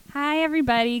Hi,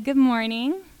 everybody. Good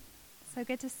morning. So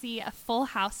good to see a full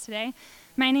house today.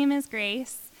 My name is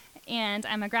Grace, and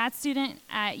I'm a grad student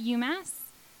at UMass.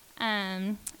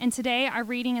 And today our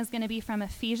reading is going to be from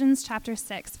Ephesians chapter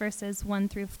 6, verses 1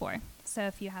 through 4. So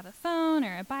if you have a phone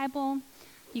or a Bible,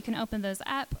 you can open those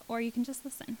up, or you can just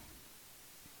listen.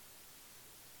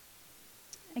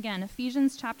 Again,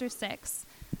 Ephesians chapter 6,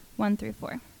 1 through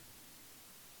 4.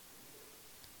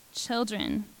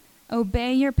 Children,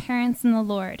 obey your parents in the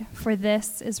Lord, for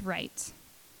this is right.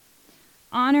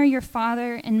 Honor your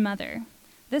father and mother.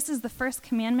 This is the first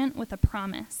commandment with a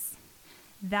promise,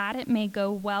 that it may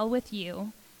go well with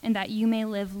you and that you may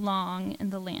live long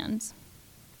in the land.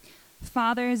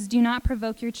 Fathers, do not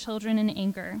provoke your children in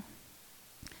anger,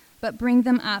 but bring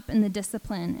them up in the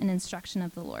discipline and instruction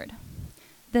of the Lord.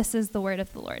 This is the word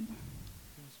of the Lord.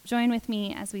 Join with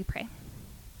me as we pray.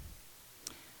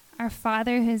 Our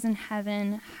Father who is in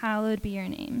heaven, hallowed be your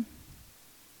name.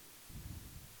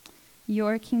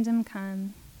 Your kingdom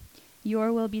come,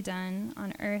 your will be done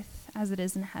on earth as it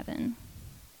is in heaven.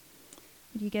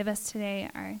 Would you give us today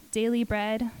our daily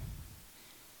bread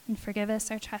and forgive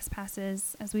us our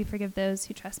trespasses as we forgive those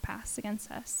who trespass against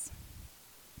us.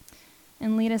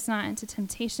 And lead us not into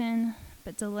temptation,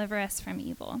 but deliver us from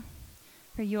evil.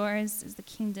 For yours is the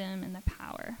kingdom and the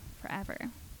power forever.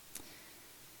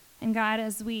 And God,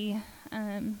 as we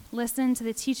listen to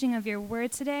the teaching of your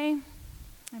word today,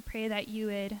 I pray that you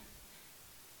would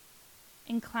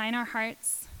incline our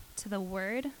hearts to the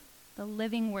word, the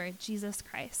living word, Jesus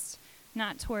Christ,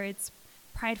 not towards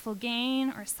prideful gain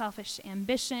or selfish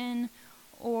ambition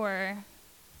or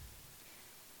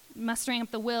mustering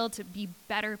up the will to be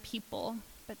better people,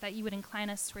 but that you would incline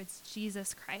us towards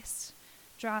Jesus Christ.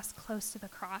 Draw us close to the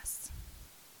cross.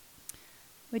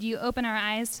 Would you open our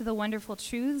eyes to the wonderful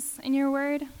truths in your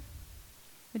word?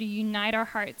 Would you unite our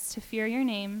hearts to fear your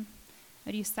name?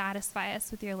 Would you satisfy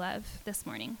us with your love this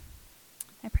morning?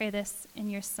 I pray this in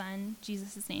your Son,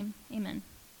 Jesus' name. Amen.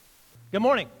 Good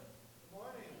morning. Good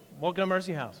morning. Welcome to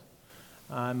Mercy House.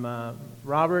 I'm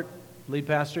Robert, lead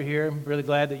pastor here. I'm really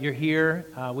glad that you're here.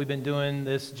 We've been doing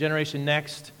this Generation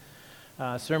Next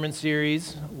sermon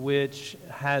series, which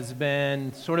has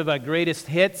been sort of a greatest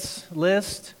hits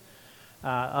list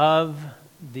of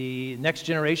the next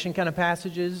generation kind of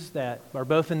passages that are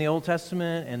both in the Old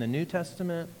Testament and the New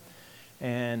Testament.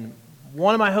 And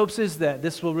one of my hopes is that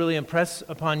this will really impress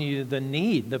upon you the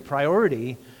need, the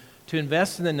priority to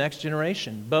invest in the next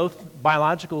generation, both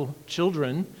biological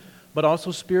children, but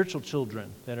also spiritual children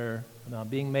that are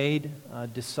being made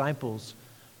disciples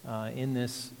in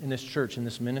this church, in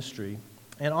this ministry.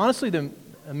 And honestly, the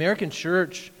American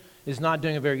church is not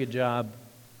doing a very good job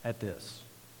at this.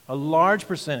 A large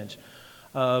percentage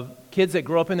of kids that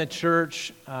grow up in the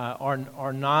church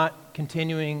are not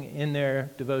continuing in their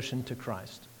devotion to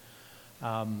Christ.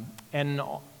 And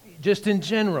just in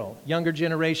general, younger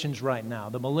generations right now,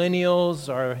 the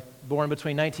millennials are born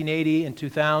between 1980 and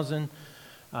 2000.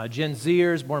 Gen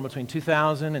Zers born between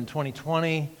 2000 and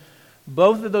 2020.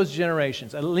 Both of those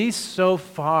generations, at least so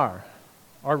far,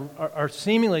 are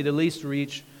seemingly the least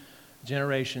reached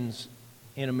generations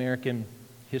in American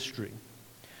history.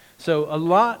 So a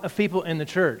lot of people in the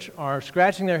church are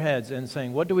scratching their heads and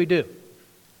saying, what do we do?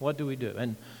 What do we do?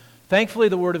 And thankfully,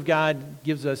 the Word of God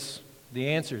gives us the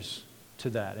answers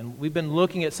to that. And we've been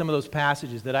looking at some of those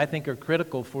passages that I think are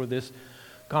critical for this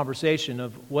conversation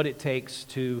of what it takes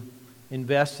to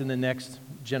invest in the next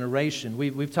generation.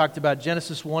 We've talked about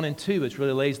Genesis 1 and 2, which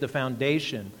really lays the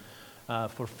foundation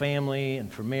for family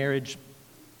and for marriage.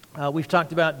 We've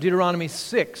talked about Deuteronomy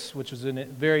 6, which was a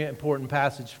very important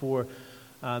passage for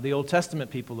the Old Testament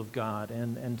people of God,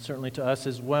 and certainly to us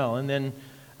as well. And then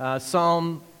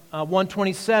Psalm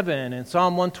 127 and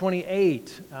Psalm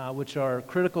 128, which are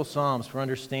critical psalms for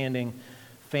understanding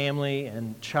family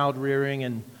and child rearing,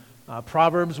 and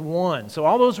Proverbs 1. So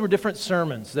all those were different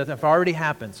sermons that have already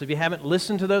happened. So if you haven't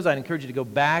listened to those, I'd encourage you to go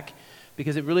back,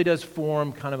 because it really does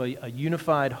form kind of a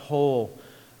unified whole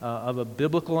of a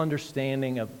biblical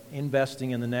understanding of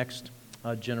investing in the next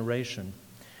generation.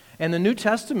 And the New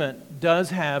Testament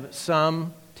does have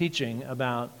some teaching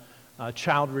about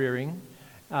child rearing.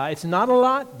 It's not a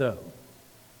lot, though.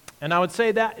 And I would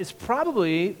say that is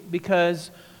probably because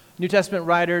New Testament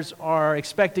writers are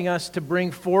expecting us to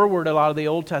bring forward a lot of the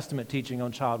Old Testament teaching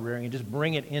on child rearing and just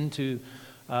bring it into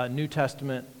New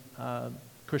Testament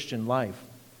Christian life.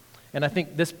 And I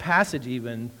think this passage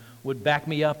even would back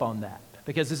me up on that,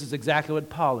 because this is exactly what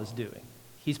Paul is doing.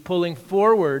 He's pulling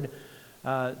forward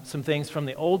some things from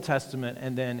the Old Testament,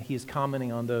 and then he's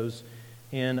commenting on those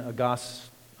in a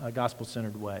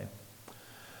gospel-centered way.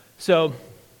 So,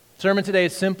 sermon today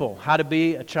is simple: how to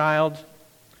be a child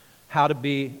how to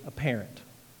be a parent.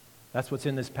 That's what's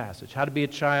in this passage. How to be a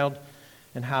child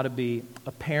and how to be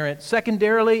a parent.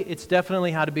 Secondarily, it's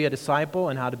definitely how to be a disciple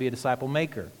and how to be a disciple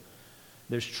maker.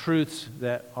 There's truths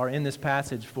that are in this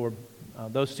passage for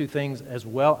those two things as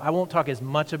well. I won't talk as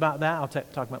much about that. I'll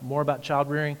talk more about child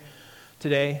rearing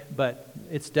today, but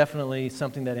it's definitely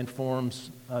something that informs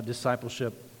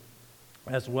discipleship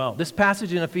as well. This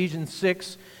passage in Ephesians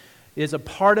 6 is a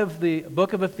part of the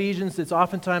book of Ephesians that's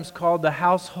oftentimes called the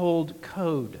household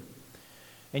code.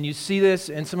 And you see this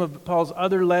in some of Paul's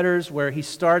other letters where he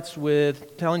starts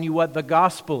with telling you what the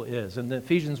gospel is. And the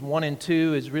Ephesians 1 and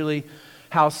 2 is really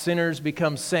how sinners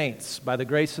become saints by the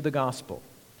grace of the gospel.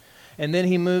 And then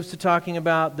he moves to talking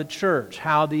about the church,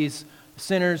 how these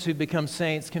sinners who become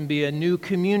saints can be a new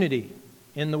community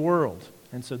in the world.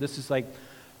 And so this is like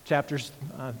chapters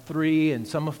 3 and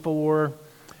some of 4.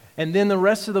 And then the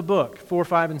rest of the book, 4,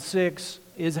 5, and 6,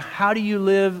 is how do you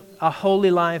live a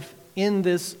holy life in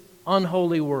this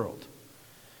unholy world?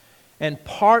 And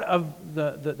part of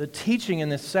the teaching in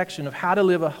this section of how to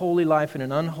live a holy life in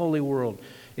an unholy world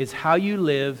is how you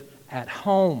live at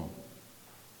home.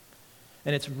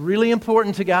 And it's really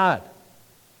important to God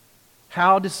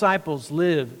how disciples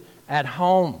live at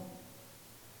home.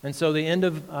 And so the end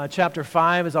of chapter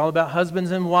 5 is all about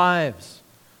husbands and wives.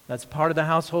 That's part of the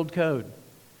household code.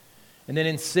 And then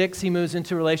in 6, he moves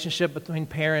into relationship between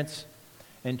parents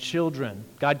and children.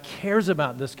 God cares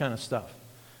about this kind of stuff,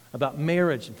 about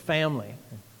marriage and family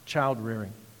and child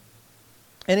rearing.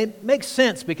 And it makes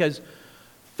sense because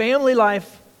family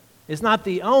life is not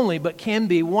the only, but can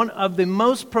be one of the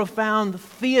most profound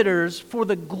theaters for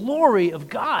the glory of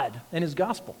God and His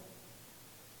gospel.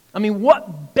 I mean,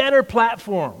 what better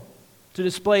platform to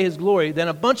display His glory than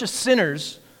a bunch of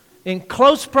sinners in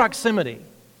close proximity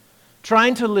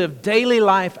trying to live daily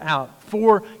life out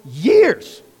for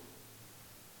years.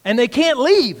 And they can't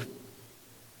leave.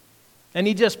 And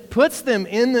He just puts them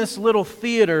in this little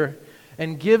theater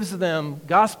and gives them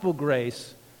gospel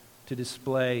grace to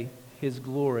display His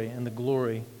glory and the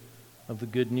glory of the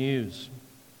good news.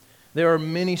 There are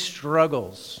many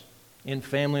struggles in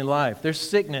family life. There's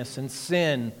sickness and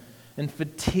sin and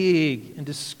fatigue and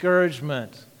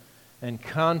discouragement and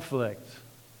conflict.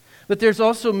 But there's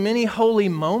also many holy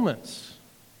moments.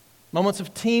 Moments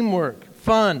of teamwork,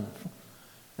 fun,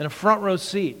 and a front row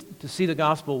seat to see the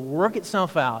gospel work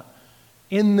itself out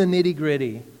in the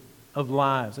nitty-gritty of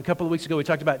lives. A couple of weeks ago we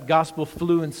talked about gospel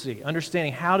fluency,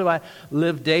 understanding how do I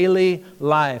live daily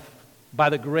life by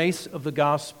the grace of the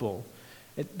gospel.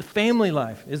 The family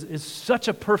life is such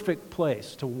a perfect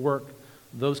place to work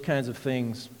those kinds of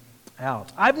things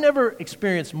out. I've never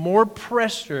experienced more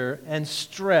pressure and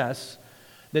stress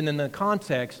than in the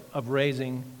context of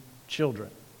raising children.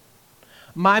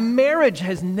 My marriage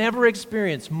has never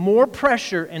experienced more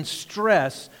pressure and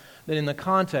stress than in the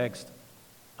context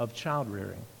of child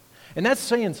rearing. And that's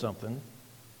saying something.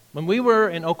 When we were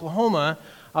in Oklahoma,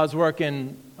 I was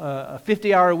working a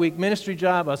 50-hour-a-week ministry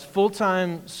job. I was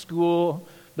full-time school,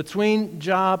 between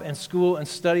job and school and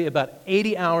study, about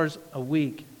 80 hours a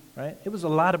week, right? It was a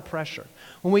lot of pressure.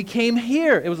 When we came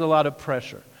here, it was a lot of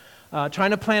pressure.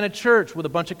 Trying to plant a church with a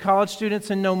bunch of college students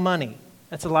and no money.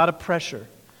 That's a lot of pressure.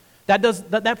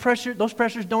 That pressure, those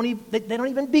pressures don't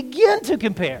even begin to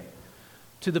compare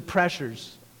to the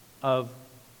pressures of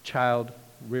child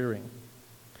rearing.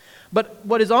 But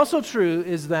what is also true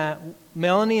is that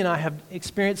Melanie and I have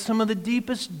experienced some of the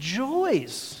deepest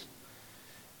joys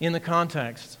in the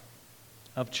context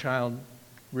of child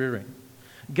rearing.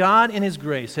 God in His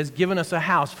grace has given us a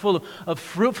house full of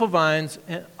fruitful vines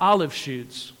and olive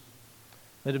shoots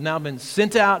that have now been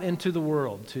sent out into the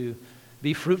world to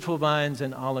be fruitful vines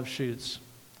and olive shoots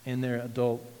in their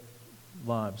adult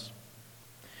lives.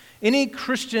 Any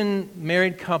Christian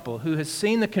married couple who has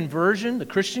seen the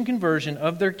Christian conversion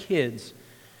of their kids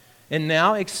and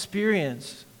now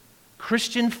experience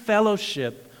Christian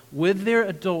fellowship with their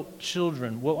adult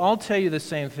children will all tell you the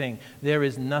same thing. There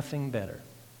is nothing better.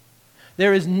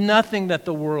 There is nothing that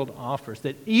the world offers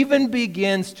that even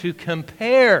begins to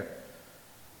compare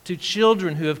to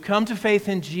children who have come to faith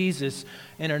in Jesus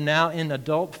and are now in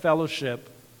adult fellowship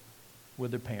with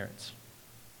their parents.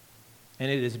 And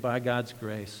it is by God's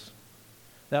grace.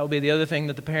 That will be the other thing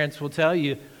that the parents will tell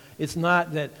you. It's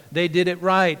not that they did it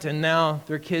right and now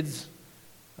their kids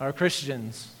are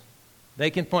Christians. They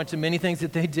can point to many things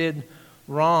that they did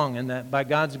wrong, and that by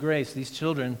God's grace, these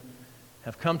children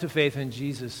have come to faith in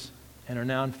Jesus and are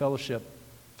now in fellowship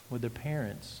with their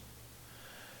parents.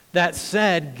 That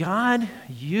said, God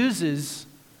uses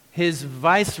His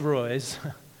viceroys,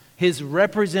 His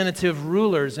representative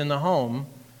rulers in the home,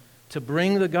 to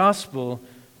bring the gospel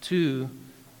to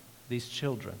these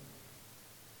children.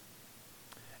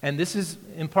 And this is,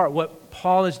 in part, what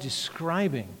Paul is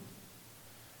describing,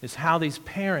 is how these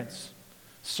parents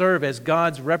serve as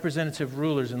God's representative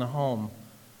rulers in the home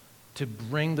to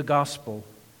bring the gospel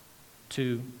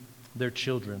to their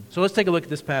children. So let's take a look at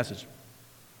this passage.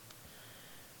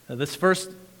 This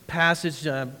first passage,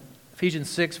 Ephesians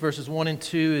 6, verses 1 and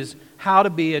 2, is how to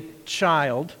be a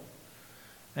child,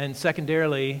 and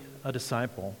secondarily, a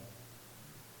disciple.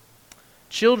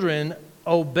 Children,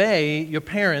 obey your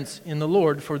parents in the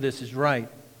Lord, for this is right.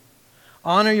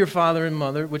 Honor your father and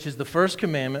mother, which is the first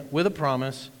commandment, with a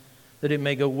promise that it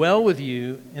may go well with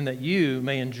you and that you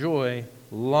may enjoy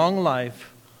long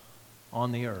life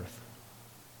on the earth.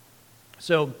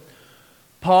 So,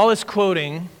 Paul is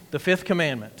quoting the fifth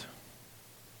commandment.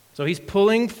 So he's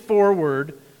pulling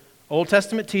forward Old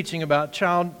Testament teaching about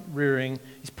child rearing.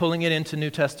 He's pulling it into New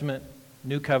Testament,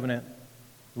 New Covenant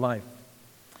life.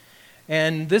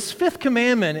 And this fifth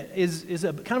commandment is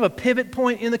a kind of a pivot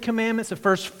point in the commandments. The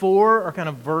first four are kind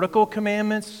of vertical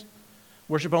commandments.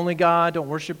 Worship only God, don't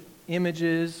worship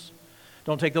images,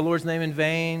 don't take the Lord's name in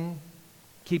vain,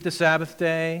 keep the Sabbath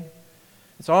day.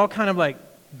 It's all kind of like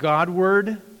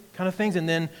Godward kind of things. And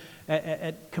then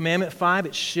at commandment 5,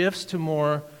 it shifts to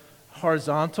more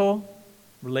horizontal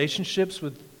relationships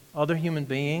with other human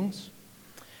beings.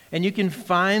 And you can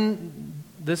find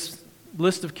this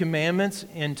list of commandments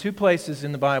in two places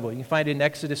in the Bible. You can find it in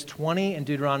Exodus 20 and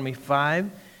Deuteronomy 5.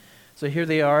 So here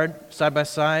they are, side by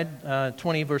side.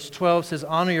 20 verse 12 says,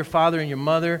 honor your father and your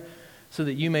mother so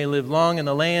that you may live long in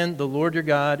the land the Lord your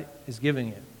God is giving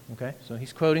you. Okay, so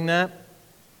he's quoting that.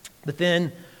 But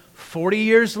then 40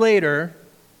 years later,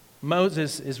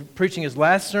 Moses is preaching his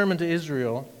last sermon to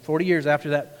Israel, 40 years after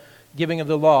that giving of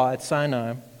the law at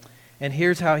Sinai. And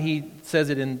here's how he says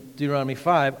it in Deuteronomy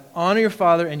 5. Honor your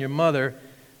father and your mother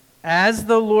as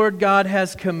the Lord God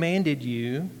has commanded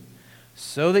you,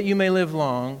 so that you may live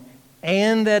long,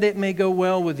 and that it may go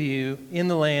well with you in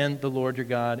the land the Lord your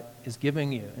God is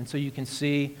giving you. And so you can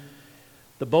see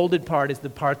the bolded part is the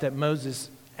part that Moses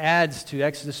adds to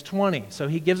Exodus 20. So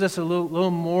he gives us a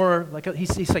little more,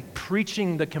 he's like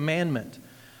preaching the commandment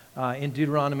in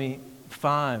Deuteronomy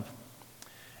 5.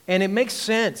 And it makes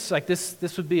sense, like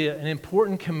this would be an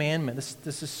important commandment.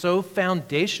 This is so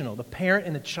foundational. The parent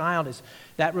and the child is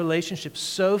that relationship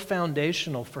so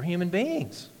foundational for human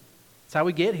beings. It's how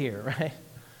we get here, right?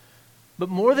 But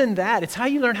more than that, it's how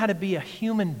you learn how to be a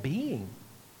human being.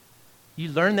 You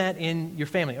learn that in your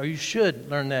family, or you should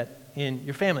learn that in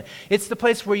your family. It's the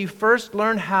place where you first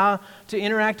learn how to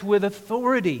interact with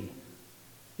authority.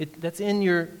 That's in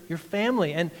your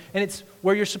family. And it's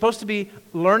where you're supposed to be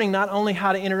learning not only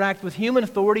how to interact with human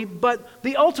authority, but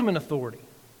the ultimate authority,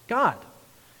 God,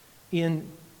 in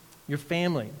your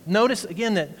family. Notice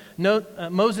again that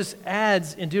Moses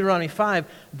adds in Deuteronomy 5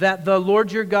 that the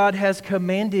Lord your God has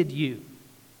commanded you.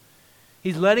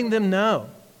 He's letting them know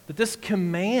that this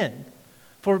command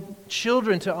for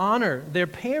children to honor their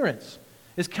parents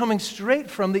is coming straight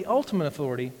from the ultimate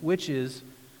authority, which is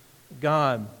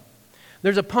God.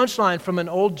 There's a punchline from an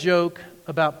old joke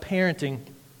about parenting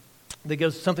that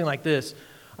goes something like this.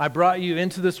 I brought you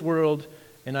into this world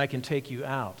and I can take you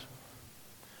out.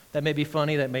 That may be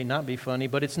funny, that may not be funny,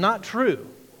 but it's not true.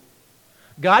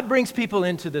 God brings people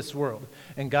into this world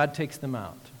and God takes them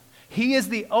out. He is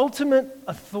the ultimate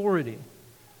authority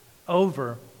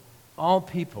over all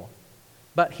people.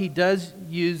 But he does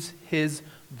use his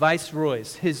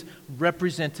viceroys, his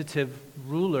representative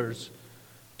rulers,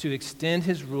 to extend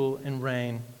his rule and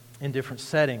reign in different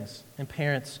settings. And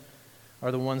parents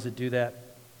are the ones that do that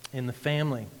in the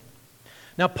family.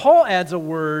 Now, Paul adds a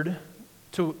word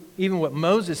to even what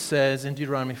Moses says in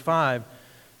Deuteronomy 5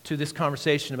 to this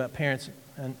conversation about parents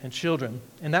and children.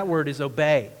 And that word is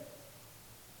obey.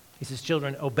 He says,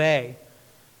 children, obey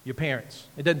your parents.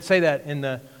 It doesn't say that in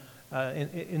the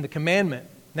commandment.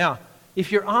 Now,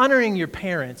 if you're honoring your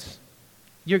parents,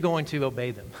 you're going to obey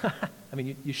them. I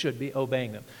mean, you should be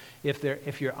obeying them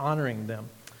if you're honoring them.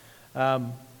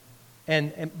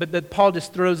 But Paul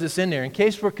just throws this in there in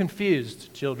case we're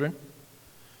confused, children,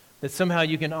 that somehow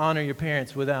you can honor your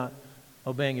parents without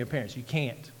obeying your parents. You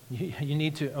can't. You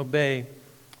need to obey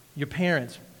your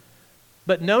parents.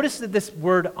 But notice that this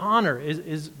word honor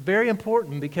is very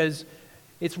important, because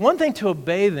it's one thing to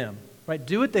obey them, right?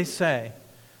 Do what they say.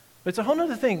 But it's a whole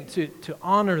other thing to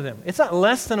honor them. It's not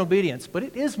less than obedience, but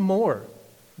it is more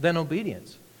than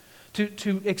obedience.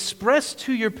 To express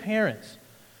to your parents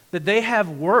that they have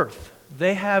worth,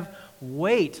 they have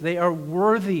weight, they are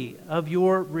worthy of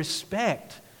your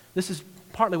respect. This is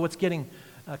partly what's getting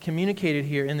communicated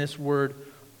here in this word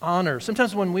honor.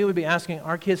 Sometimes when we would be asking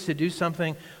our kids to do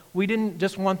something, we didn't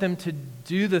just want them to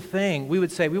do the thing. We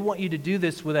would say, we want you to do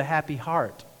this with a happy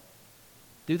heart.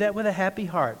 Do that with a happy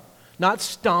heart. Not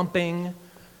stomping,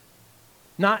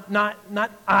 not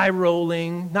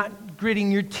eye-rolling, not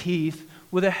gritting your teeth,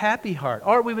 with a happy heart.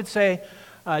 Or we would say,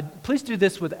 please do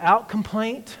this without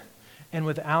complaint and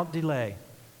without delay.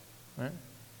 Right?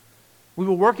 We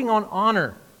were working on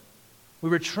honor. We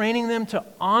were training them to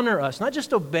honor us, not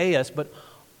just obey us, but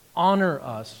honor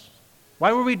us.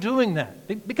 Why were we doing that?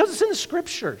 Because it's in the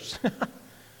Scriptures.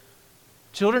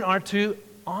 Children are to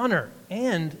honor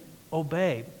and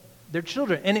obey their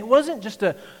children. And it wasn't just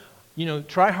a,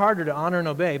 try harder to honor and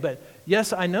obey, but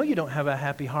yes, I know you don't have a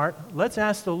happy heart. Let's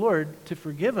ask the Lord to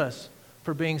forgive us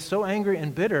for being so angry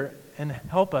and bitter and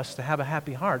help us to have a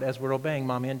happy heart as we're obeying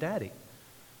Mommy and Daddy.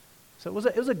 So it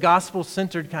was a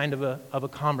gospel-centered kind of a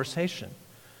conversation.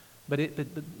 But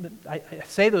I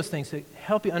say those things to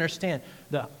help you understand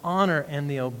the honor and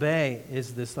the obey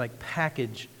is this like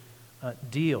package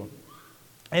deal.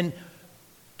 And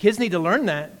kids need to learn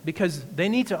that because they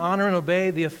need to honor and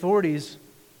obey the authorities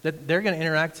that they're going to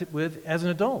interact with as an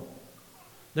adult.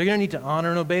 They're going to need to honor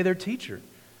and obey their teacher.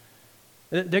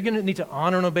 They're going to need to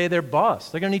honor and obey their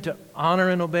boss. They're going to need to honor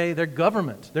and obey their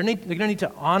government. They're going to need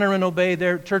to honor and obey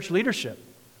their church leadership.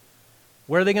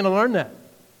 Where are they going to learn that?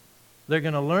 They're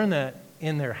going to learn that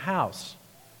in their house.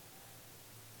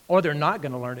 Or they're not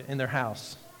going to learn it in their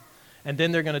house. And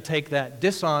then they're going to take that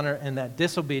dishonor and that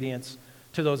disobedience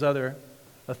to those other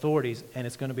authorities, and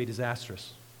it's going to be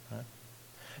disastrous. Right?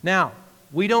 Now,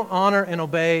 we don't honor and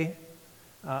obey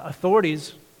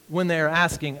authorities when they're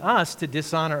asking us to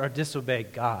dishonor or disobey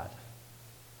God.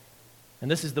 And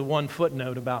this is the one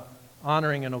footnote about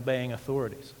honoring and obeying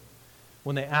authorities.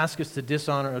 When they ask us to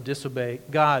dishonor or disobey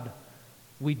God,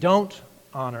 we don't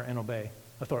honor and obey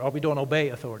authority, or we don't obey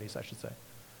authorities, I should say.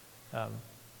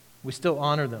 We still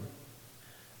honor them.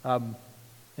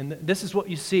 And this is what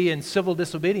you see in civil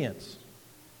disobedience.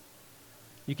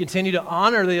 You continue to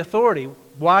honor the authority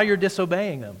while you're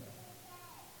disobeying them.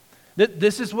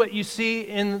 This is what you see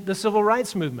in the civil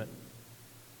rights movement,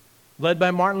 led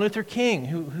by Martin Luther King,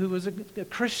 who was a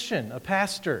Christian, a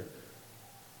pastor.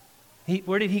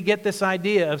 Where did he get this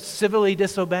idea of civilly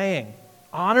disobeying?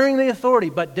 Honoring the authority,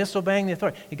 but disobeying the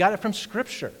authority. He got it from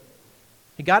Scripture.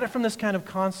 He got it from this kind of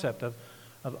concept of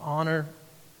honor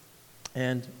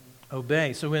and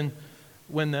obey. So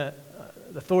when the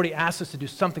authority asks us to do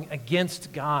something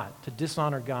against God, to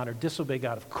dishonor God or disobey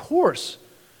God, of course,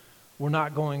 we're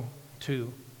not going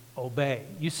to obey.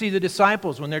 You see the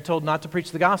disciples when they're told not to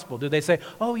preach the gospel. Do they say,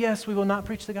 oh yes, we will not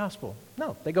preach the gospel?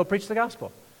 No, they go preach the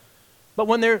gospel. But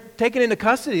when they're taken into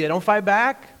custody, they don't fight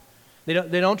back. They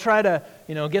don't try to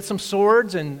get some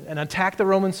swords and attack the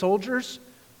Roman soldiers.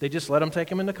 They just let them take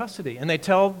them into custody. And they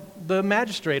tell the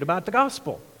magistrate about the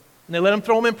gospel. And they let them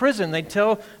throw them in prison. They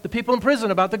tell the people in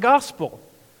prison about the gospel.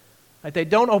 Like they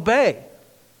don't obey,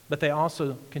 but they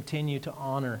also continue to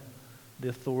honor the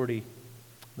authority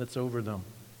that's over them.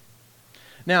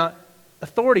 Now,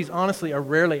 authorities, honestly, are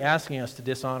rarely asking us to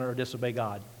dishonor or disobey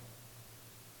God.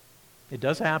 It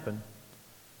does happen,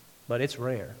 but it's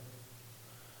rare.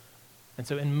 And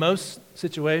so in most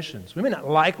situations, we may not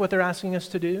like what they're asking us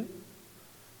to do,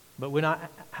 but we're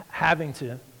not having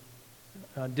to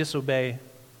disobey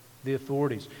the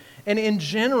authorities. And in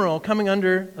general, coming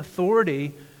under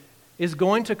authority is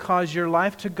going to cause your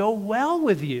life to go well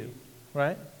with you,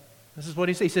 right? This is what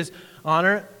he says. He says,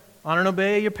 honor and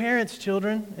obey your parents,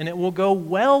 children, and it will go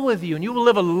well with you, and you will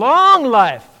live a long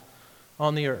life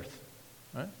on the earth.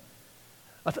 Right?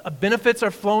 Benefits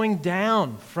are flowing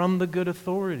down from the good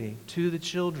authority to the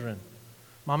children.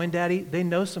 Mom and Daddy, they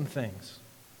know some things.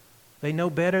 They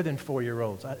know better than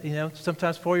 4-year-olds.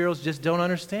 Sometimes 4-year-olds just don't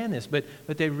understand this, but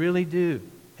they really do.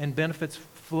 And benefits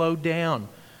flow down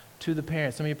to the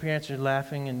parents. Some of your parents are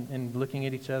laughing and looking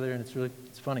at each other, and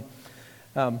it's funny.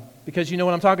 Because you know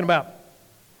what I'm talking about.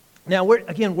 Now,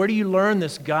 where do you learn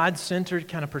this God-centered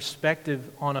kind of perspective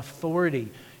on authority?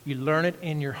 You learn it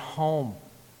in your home.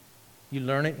 You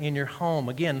learn it in your home.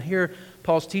 Again, here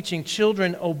Paul's teaching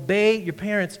children, obey your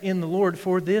parents in the Lord,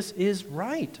 for this is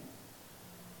right.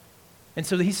 And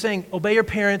so he's saying, obey your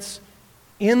parents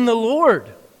in the Lord.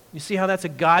 You see how that's a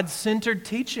God-centered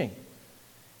teaching.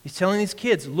 He's telling these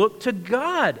kids, look to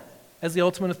God as the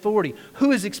ultimate authority.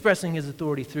 Who is expressing his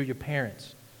authority through your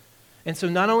parents? And so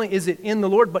not only is it in the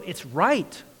Lord, but it's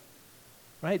right.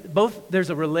 Right? Both, there's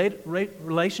a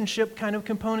relationship kind of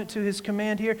component to his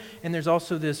command here, and there's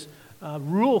also this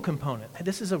rule component.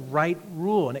 This is a right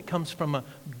rule, and it comes from a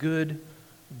good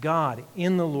God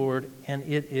in the Lord, and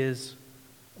it is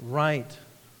right.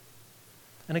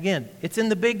 And again, it's in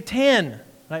the Big Ten,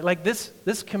 Right? Like this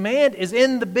command is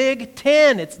in the Big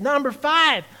Ten. It's number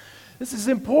 5. This is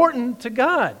important to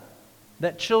God,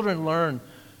 that children learn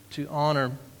to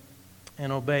honor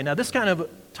and obey. Now, this kind of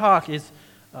talk is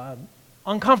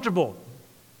uncomfortable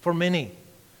for many.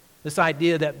 This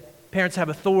idea that parents have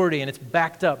authority and it's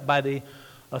backed up by the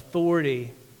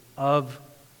authority of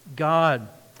God.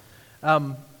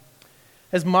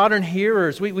 As modern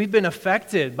hearers, we've been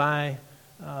affected by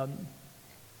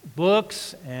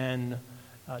books and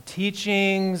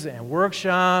teachings and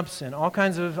workshops and all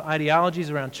kinds of ideologies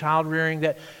around child rearing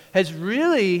that has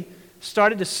really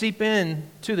started to seep in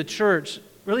to the church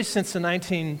really since the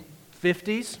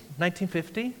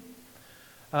 1950.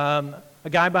 A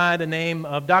guy by the name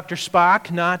of Dr.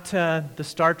 Spock, not the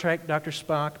Star Trek Dr.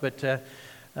 Spock, but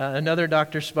another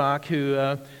Dr. Spock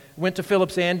who went to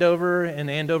Phillips Andover in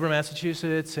Andover,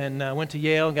 Massachusetts, and went to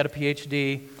Yale and got a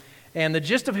PhD. And the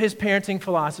gist of his parenting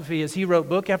philosophy, as he wrote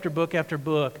book after book after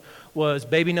book, was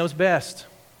baby knows best.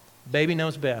 Baby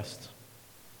knows best.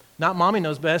 Not mommy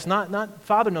knows best, not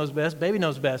father knows best, baby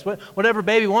knows best. Whatever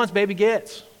baby wants, baby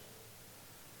gets.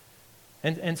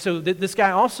 And so this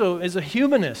guy also is a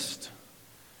humanist.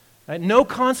 Right? No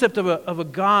concept of a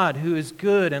God who is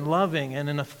good and loving and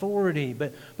an authority,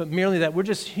 but merely that we're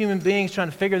just human beings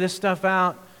trying to figure this stuff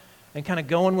out and kind of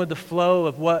going with the flow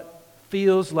of what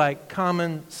feels like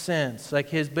common sense, like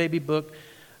his baby book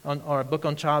or a book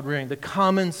on child rearing, the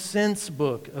common sense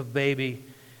book of baby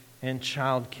and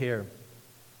child care.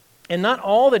 And not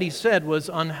all that he said was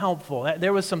unhelpful.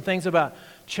 There was some things about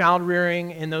child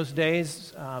rearing in those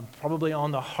days, probably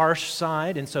on the harsh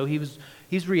side, and so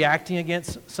he's reacting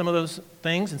against some of those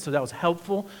things, and so that was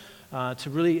helpful to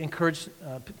really encourage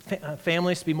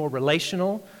families to be more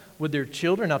relational with their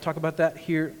children. I'll talk about that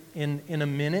here in a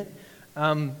minute.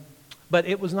 But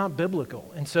it was not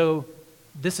biblical, and so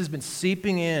this has been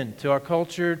seeping in to our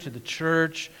culture, to the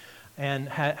church, and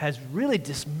has really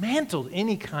dismantled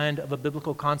any kind of a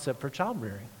biblical concept for child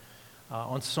rearing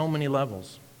on so many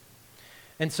levels.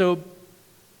 And so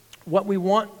what we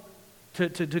want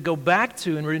to go back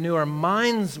to and renew our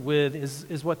minds with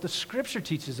is what the Scripture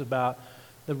teaches about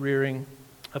the rearing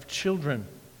of children.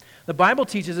 The Bible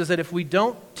teaches us that if we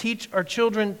don't teach our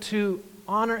children to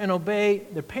honor and obey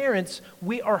their parents,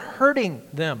 we are hurting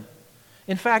them.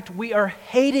 In fact, we are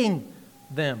hating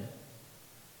them.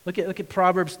 Look at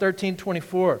Proverbs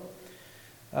 13:24.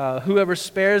 Whoever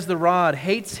spares the rod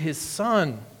hates his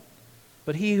son,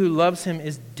 but he who loves him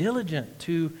is diligent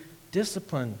to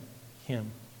discipline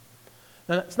him.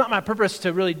 Now, it's not my purpose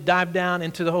to really dive down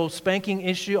into the whole spanking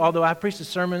issue, although I preached a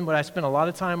sermon where I spent a lot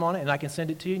of time on it, and I can send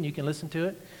it to you and you can listen to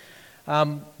it.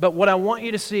 But what I want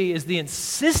you to see is the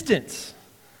insistence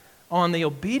on the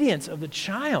obedience of the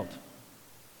child.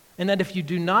 And that if you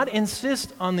do not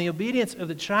insist on the obedience of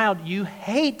the child, you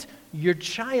hate your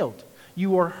child.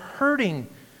 You are hurting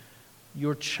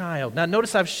your child. Now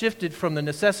notice I've shifted from the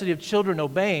necessity of children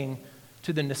obeying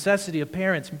to the necessity of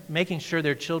parents making sure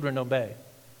their children obey.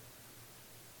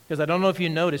 Because I don't know if you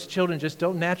noticed, children just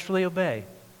don't naturally obey.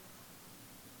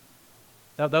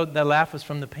 That laugh was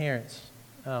from the parents.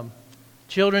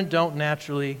 Children don't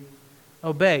naturally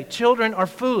obey. Children are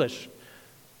foolish.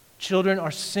 Children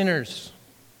are sinners.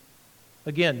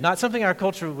 Again, not something our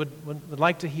culture would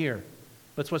like to hear,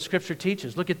 but it's what Scripture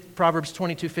teaches. Look at Proverbs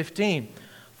 22:15.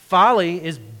 Folly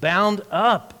is bound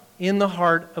up in the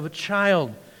heart of a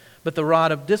child, but the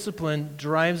rod of discipline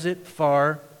drives it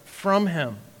far from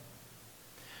him.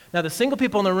 Now, the single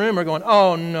people in the room are going,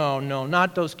 oh, no,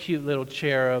 not those cute little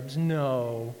cherubs,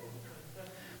 no.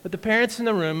 But the parents in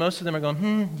the room, most of them are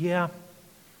going, yeah,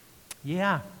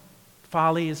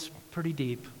 folly is pretty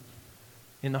deep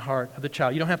in the heart of the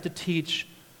child. You don't have to teach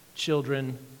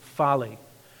children folly.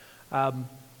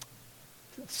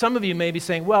 Some of you may be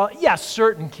saying, well, yeah,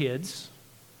 certain kids,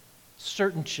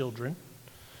 certain children,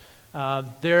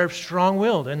 they're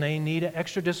strong-willed and they need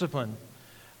extra discipline.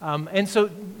 And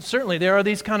so certainly there are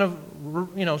these kind of,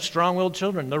 strong-willed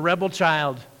children, the rebel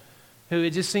child, who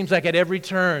it just seems like at every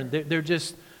turn they're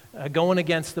just going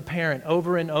against the parent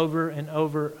over and over and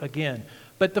over again.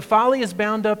 But the folly is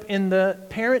bound up in the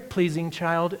parent-pleasing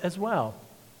child as well.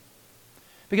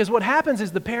 Because what happens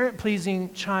is the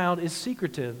parent-pleasing child is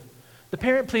secretive. The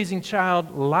parent-pleasing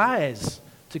child lies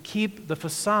to keep the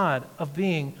facade of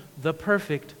being the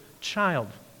perfect child.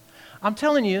 I'm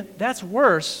telling you, that's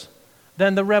worse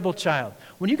than the rebel child.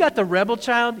 When you got the rebel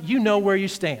child, you know where you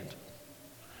stand.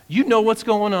 You know what's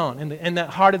going on in the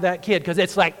heart of that kid because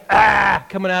it's like,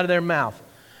 coming out of their mouth.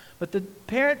 But the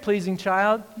parent-pleasing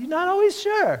child, you're not always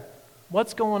sure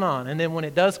what's going on. And then when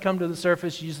it does come to the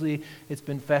surface, usually it's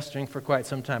been festering for quite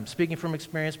some time. Speaking from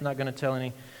experience, I'm not going to tell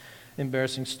any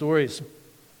embarrassing stories.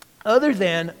 other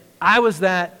than I was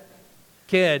that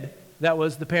kid that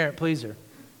was the parent pleaser.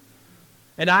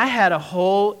 And I had a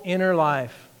whole inner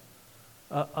life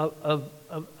of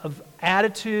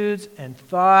attitudes and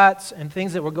thoughts and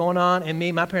things that were going on in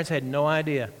me. My parents had no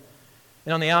idea.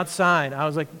 And on the outside, I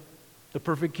was like the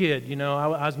perfect kid. You know,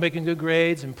 I was making good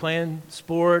grades and playing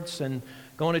sports and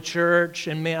going to church.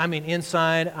 And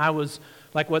inside, I was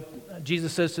like what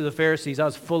Jesus says to the Pharisees, I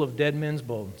was full of dead men's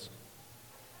bones.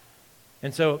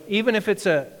 And so even if it's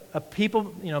a people,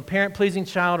 parent-pleasing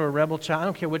child or a rebel child, I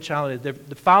don't care what child it is,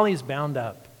 the folly is bound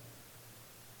up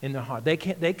in their heart.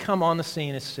 They come on the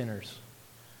scene as sinners.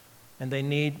 And they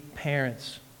need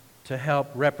parents to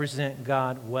help represent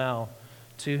God well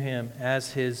to Him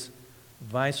as His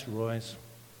viceroys.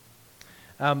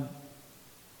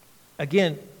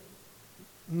 Again,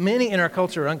 many in our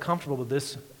culture are uncomfortable with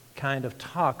this kind of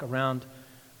talk around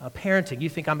parenting. You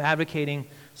think I'm advocating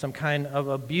some kind of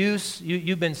abuse.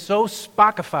 You've been so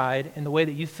Spockified in the way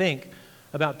that you think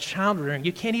about child rearing,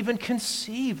 you can't even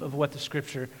conceive of what the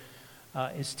Scripture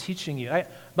is teaching you. I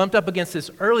bumped up against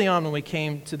this early on when we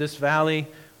came to this valley.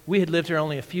 We had lived here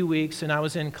only a few weeks, and I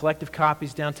was in Collective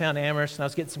Copies downtown Amherst, and I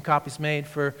was getting some copies made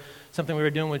for something we were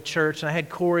doing with church, and I had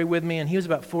Corey with me, and he was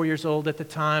about 4 years old at the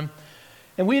time.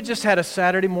 And we had just had a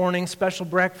Saturday morning special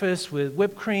breakfast with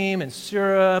whipped cream and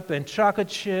syrup and chocolate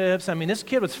chips. This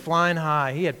kid was flying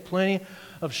high. He had plenty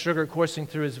of sugar coursing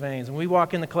through his veins. And we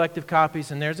walk in the Collective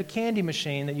Copies, and there's a candy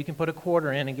machine that you can put a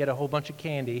quarter in and get a whole bunch of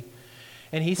candy.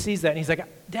 And he sees that, and he's like,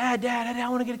 Dad, I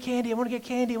want to get candy. I want to get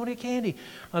candy.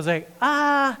 I was like,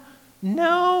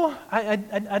 no,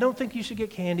 I don't think you should get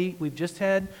candy. We've just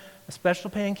had special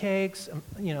pancakes.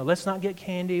 Let's not get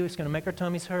candy. It's going to make our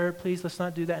tummies hurt. Please, let's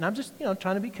not do that. And I'm just,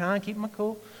 trying to be kind, keeping my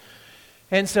cool.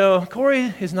 And so Corey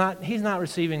he's not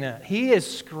receiving that. He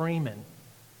is screaming,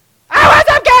 I want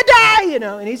some candy,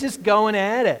 and he's just going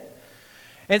at it.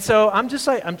 And so I'm just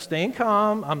like, I'm staying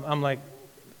calm. I'm like,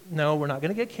 no, we're not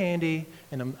going to get candy.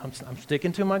 And I'm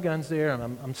sticking to my guns there.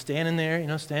 I'm standing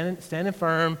there, standing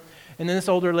firm. And then this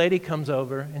older lady comes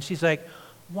over, and she's like,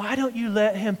 why don't you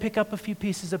let him pick up a few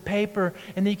pieces of paper,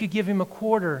 and then you could give him a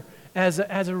quarter as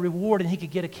a reward, and he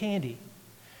could get a candy?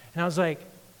 And I was like,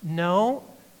 no,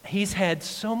 he's had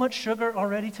so much sugar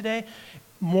already today.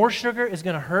 More sugar is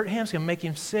going to hurt him. It's going to make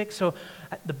him sick. So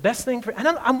the best thing for...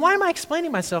 why am I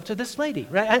explaining myself to this lady,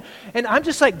 right? And I'm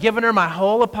just like giving her my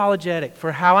whole apologetic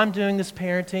for how I'm doing this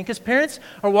parenting. Because parents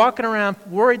are walking around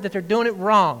worried that they're doing it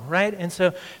wrong, right? And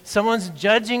so someone's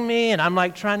judging me, and I'm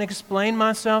like trying to explain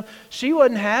myself. She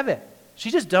wouldn't have it. She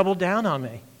just doubled down on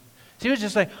me. She was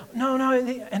just like, no.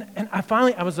 And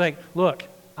I was like, look,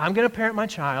 I'm going to parent my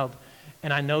child,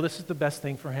 and I know this is the best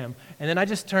thing for him. And then I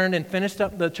just turned and finished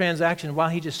up the transaction while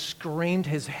he just screamed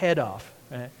his head off,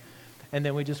 right? And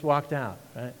then we just walked out,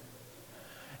 right?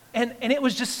 And it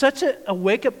was just such a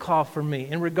wake-up call for me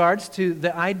in regards to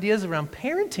the ideas around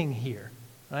parenting here,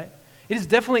 right? It is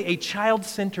definitely a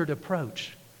child-centered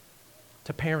approach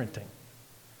to parenting.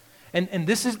 And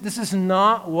this is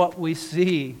not what we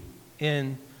see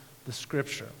in the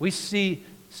Scripture. We see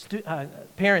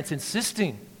parents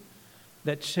insisting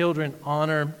that children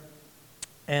honor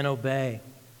and obey.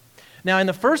 Now, in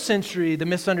the first century, the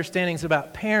misunderstandings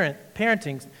about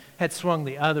parenting had swung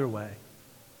the other way.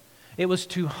 It was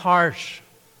too harsh.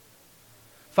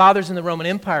 Fathers in the Roman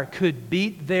Empire could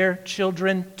beat their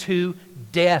children to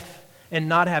death and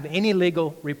not have any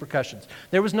legal repercussions.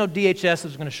 There was no DHS that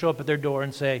was going to show up at their door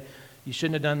and say, you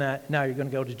shouldn't have done that, now you're going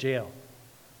to go to jail.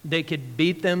 They could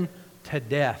beat them to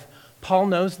death. Paul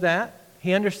knows that.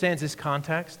 He understands this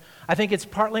context. I think it's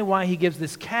partly why he gives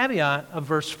this caveat of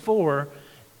verse 4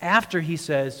 after he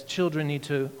says children need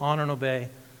to honor and obey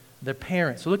their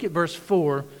parents. So look at verse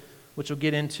 4, which will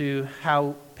get into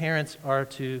how parents are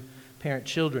to parent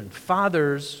children.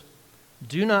 Fathers,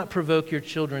 do not provoke your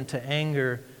children to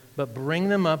anger, but bring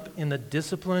them up in the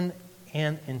discipline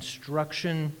and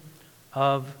instruction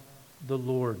of the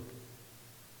Lord.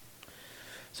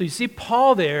 So you see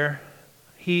Paul there.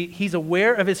 He's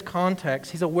aware of his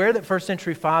context. He's aware that first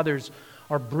century fathers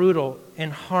are brutal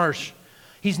and harsh.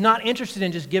 He's not interested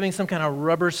in just giving some kind of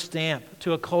rubber stamp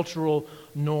to a cultural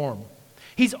norm.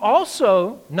 He's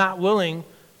also not willing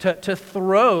to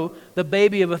throw the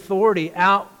baby of authority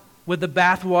out with the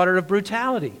bathwater of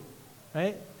brutality,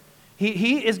 right?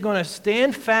 He is going to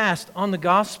stand fast on the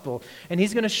gospel, and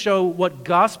he's going to show what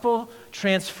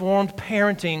gospel-transformed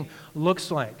parenting looks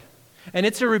like. And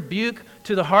it's a rebuke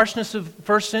to the harshness of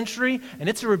first century, and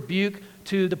it's a rebuke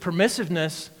to the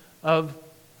permissiveness of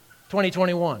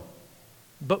 2021.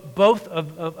 But both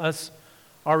of us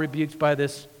are rebuked by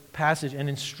this passage and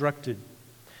instructed.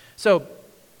 So,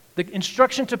 the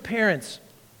instruction to parents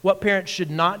what parents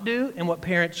should not do and what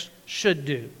parents should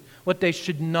do. What they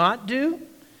should not do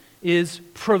is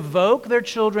provoke their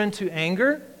children to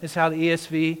anger, is how the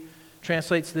ESV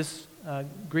translates this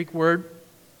Greek word.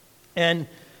 And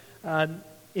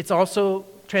it's also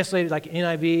translated like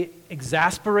NIV,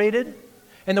 exasperated.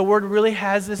 And the word really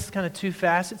has this kind of two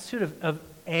facets to it of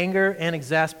anger and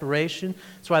exasperation.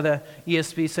 That's why the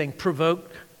ESV is saying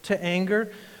provoke to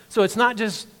anger. So it's not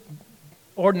just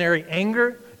ordinary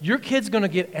anger. Your kid's going to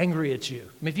get angry at you.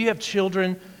 I mean, if you have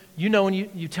children, you know when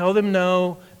you tell them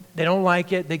no, they don't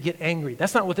like it, they get angry.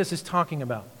 That's not what this is talking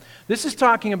about. This is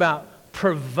talking about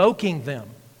provoking them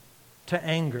to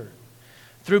anger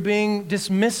through being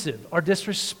dismissive or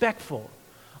disrespectful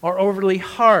or overly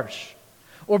harsh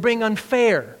or being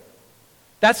unfair.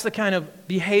 That's the kind of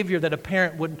behavior that a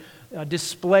parent would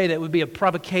display that would be a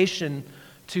provocation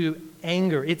to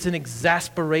anger. It's an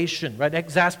exasperation, right?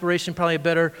 Exasperation, probably a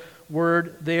better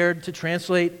word there to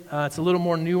translate. It's a little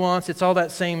more nuanced. It's all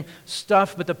that same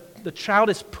stuff, but the child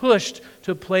is pushed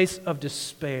to a place of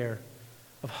despair,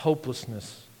 of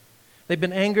hopelessness. They've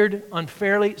been angered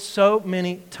unfairly so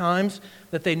many times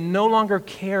that they no longer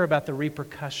care about the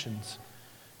repercussions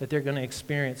that they're going to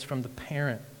experience from the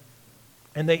parent.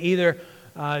 And they either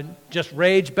just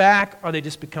rage back or they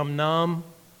just become numb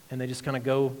and they just kind of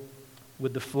go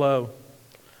with the flow.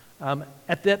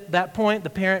 At that point, the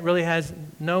parent really has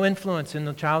no influence in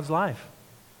the child's life.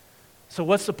 So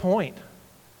what's the point?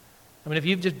 I mean, if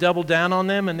you've just doubled down on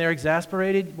them and they're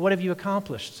exasperated, what have you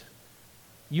accomplished?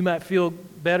 You might feel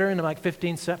better in like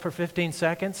 15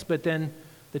 seconds, but then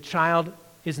the child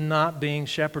is not being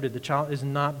shepherded. The child is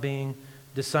not being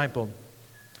discipled.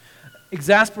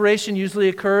 Exasperation usually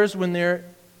occurs when there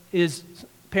is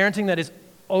parenting that is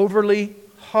overly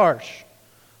harsh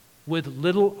with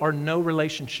little or no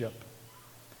relationship.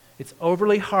 It's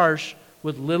overly harsh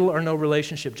with little or no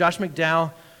relationship. Josh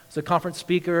McDowell is a conference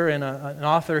speaker and an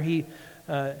author. He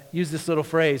used this little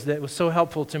phrase that was so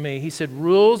helpful to me. He said,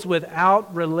 rules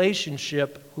without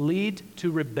relationship lead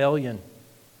to rebellion.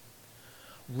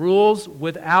 Rules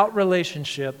without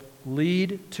relationship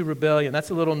lead to rebellion.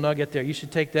 That's a little nugget there. You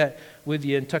should take that with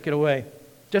you and tuck it away.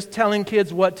 Just telling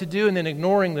kids what to do and then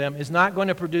ignoring them is not going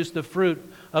to produce the fruit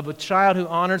of a child who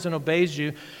honors and obeys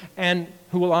you and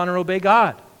who will honor and obey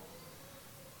God.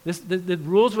 The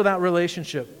rules without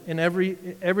relationship in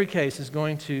every case is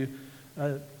going to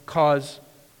cause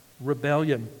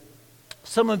rebellion.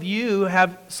 Some of you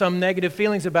have some negative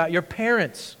feelings about your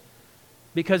parents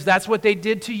because that's what they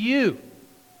did to you.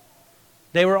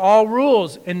 They were all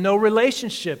rules and no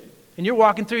relationship. And you're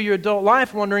walking through your adult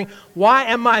life wondering, why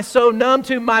am I so numb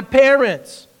to my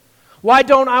parents? Why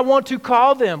don't I want to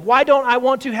call them? Why don't I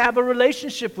want to have a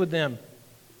relationship with them?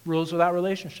 Rules without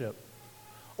relationship.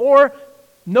 Or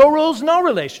no rules, no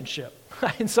relationship.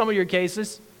 In some of your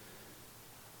cases,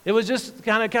 it was just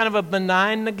kind of a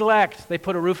benign neglect. They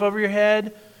put a roof over your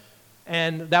head,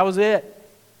 and that was it.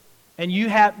 And you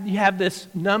have this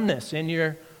numbness in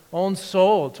your own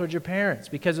soul towards your parents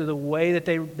because of the way that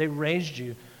they raised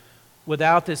you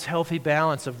without this healthy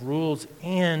balance of rules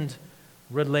and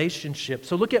relationship.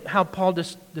 So look at how Paul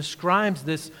describes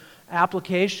this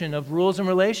application of rules and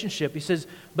relationship. He says,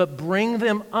 but bring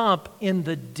them up in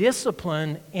the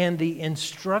discipline and the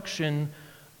instruction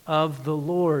of the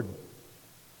Lord.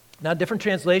 Now, different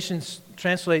translations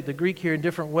translate the Greek here in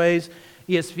different ways.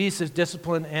 ESV says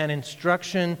discipline and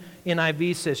instruction.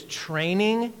 NIV says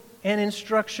training and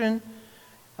instruction.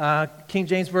 King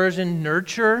James Version,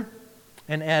 nurture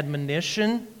and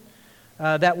admonition.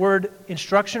 That word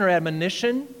instruction or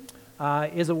admonition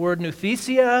is a word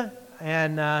nouthesia,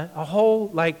 and a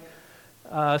whole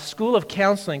school of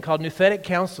counseling called nouthetic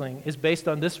counseling is based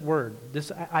on this word,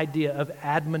 this idea of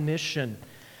admonition.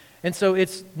 And so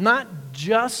it's not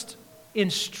just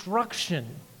instruction,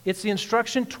 it's the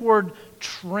instruction toward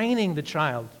training the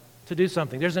child to do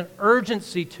something. There's an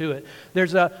urgency to it.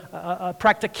 There's a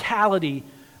practicality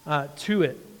to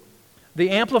it.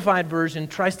 The Amplified Version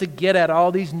tries to get at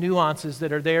all these nuances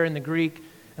that are there in the Greek,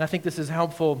 and I think this is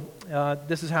helpful.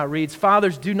 This is how it reads.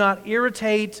 Fathers, do not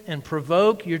irritate and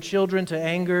provoke your children to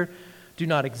anger. Do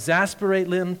not exasperate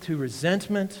them to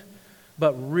resentment,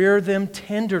 but rear them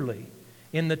tenderly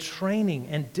in the training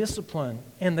and discipline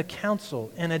and the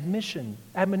counsel and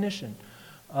admonition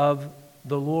of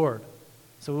the Lord.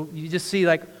 So you just see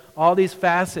all these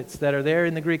facets that are there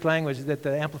in the Greek language that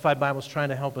the Amplified Bible is trying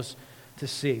to help us to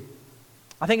see.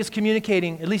 I think it's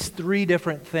communicating at least three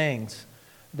different things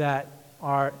that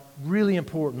are really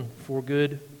important for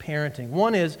good parenting.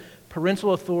 One is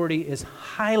parental authority is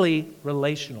highly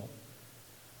relational.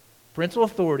 Parental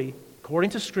authority,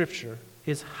 according to Scripture,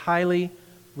 is highly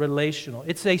relational.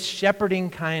 It's a shepherding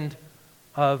kind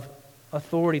of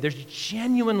authority. There's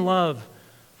genuine love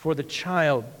for the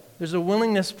child. There's a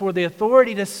willingness for the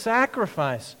authority to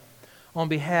sacrifice on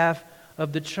behalf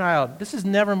of the child. This is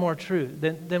never more true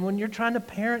than when you're trying to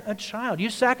parent a child. You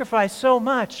sacrifice so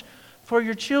much for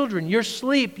your children, your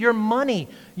sleep, your money,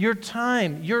 your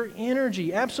time, your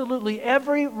energy, absolutely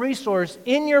every resource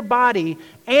in your body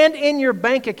and in your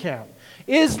bank account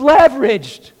is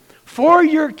leveraged for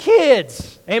your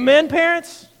kids. Amen,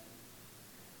 parents?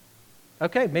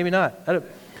 Okay, maybe not.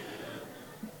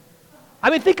 I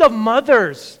mean, think of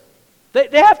mothers. They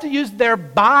have to use their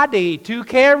body to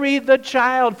carry the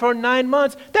child for 9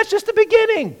 months. That's just the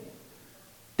beginning.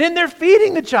 Then they're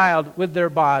feeding the child with their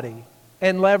body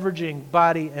and leveraging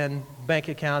body and bank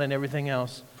account and everything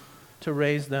else to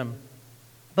raise them.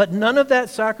 But none of that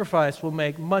sacrifice will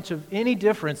make much of any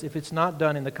difference if it's not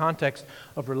done in the context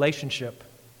of relationship.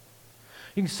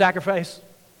 You can sacrifice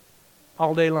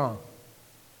all day long,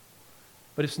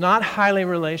 but it's not highly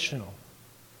relational.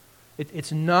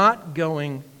 It's not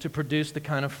going to produce the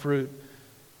kind of fruit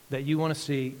that you want to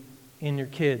see in your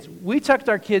kids. We tucked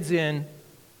our kids in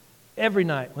every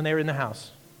night when they were in the house,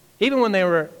 even when they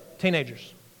were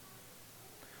teenagers.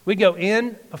 We'd go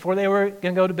in before they were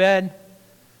going to go to bed.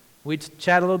 We'd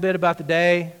chat a little bit about the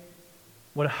day.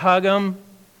 Would hug them,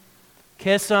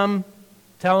 kiss them,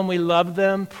 tell them we love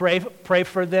them, pray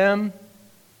for them.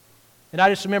 And I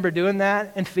just remember doing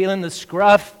that and feeling the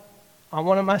scruff on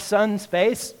one of my son's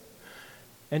face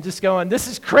and just going, this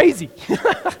is crazy.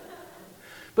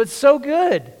 But so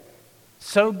good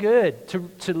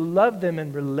to love them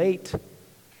and relate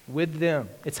with them.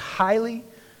 It's highly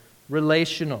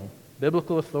relational,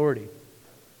 biblical authority.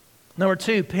 Number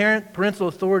 2, parental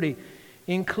authority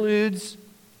includes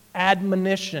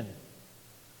admonition.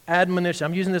 Admonition.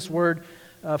 I'm using this word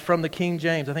from the King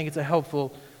James. I think it's a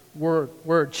helpful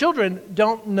word. Children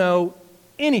don't know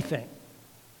anything.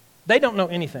 They don't know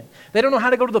anything. They don't know how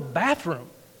to go to the bathroom.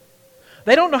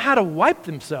 They don't know how to wipe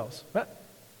themselves.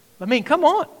 I mean, come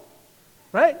on,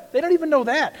 right? They don't even know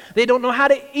that. They don't know how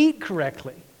to eat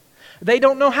correctly. They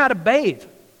don't know how to bathe.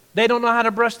 They don't know how to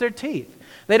brush their teeth.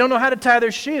 They don't know how to tie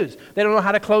their shoes. They don't know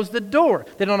how to close the door.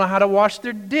 They don't know how to wash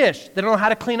their dish. They don't know how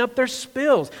to clean up their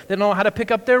spills. They don't know how to pick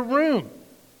up their room.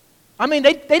 I mean,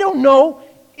 they don't know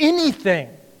anything.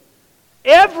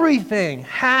 Everything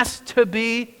has to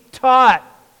be taught.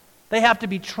 They have to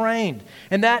be trained.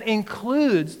 And that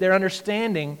includes their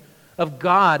understanding of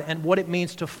God and what it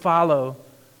means to follow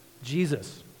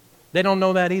Jesus. They don't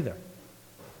know that either.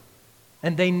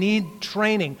 And they need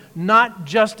training, not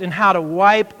just in how to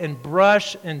wipe and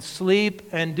brush and sleep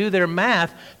and do their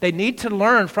math. They need to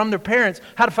learn from their parents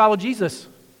how to follow Jesus.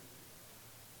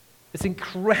 It's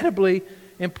incredibly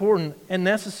important and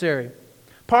necessary.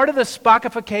 Part of the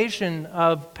Spockification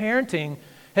of parenting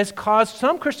has caused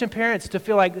some Christian parents to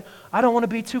feel like, I don't want to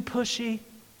be too pushy.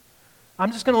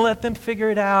 I'm just going to let them figure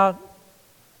it out.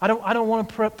 I don't want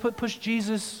to push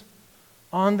Jesus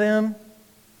on them.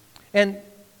 And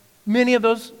many of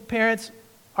those parents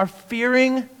are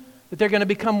fearing that they're going to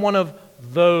become one of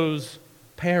those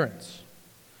parents.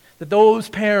 That those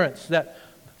parents that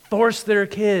force their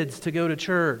kids to go to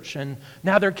church, and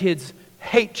now their kids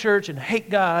hate church and hate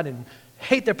God and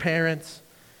hate their parents.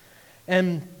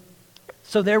 And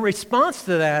so their response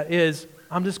to that is,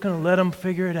 I'm just going to let them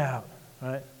figure it out,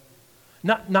 right?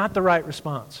 Not the right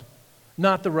response.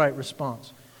 Not the right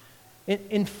response.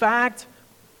 In fact,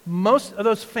 most of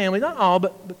those families, not all,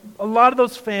 but a lot of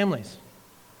those families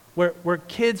where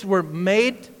kids were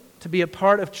made to be a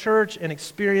part of church and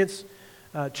experience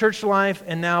church life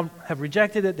and now have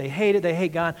rejected it, they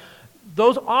hate God,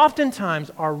 those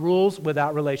oftentimes are rules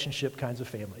without relationship kinds of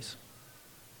families.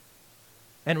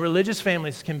 And religious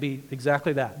families can be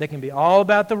exactly that. They can be all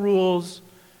about the rules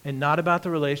and not about the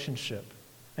relationship.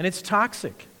 And it's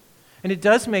toxic. And it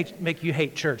does make you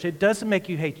hate church. It doesn't make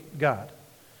you hate God.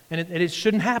 And it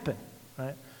shouldn't happen,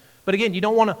 right? But again, you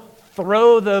don't want to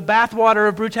throw the bathwater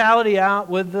of brutality out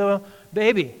with the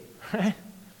baby, right?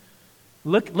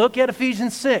 Look at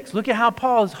Ephesians 6. Look at how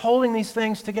Paul is holding these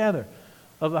things together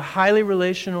of a highly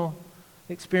relational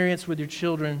experience with your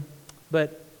children,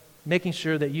 but making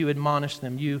sure that you admonish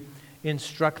them, you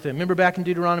instruct them. Remember back in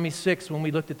Deuteronomy 6 when we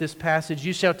looked at this passage,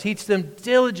 you shall teach them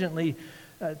diligently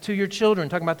to your children,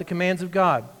 talking about the commands of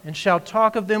God, and shall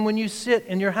talk of them when you sit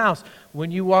in your house, when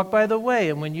you walk by the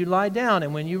way, and when you lie down,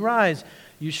 and when you rise.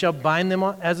 You shall bind them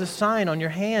as a sign on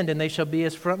your hand, and they shall be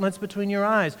as frontlets between your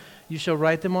eyes. You shall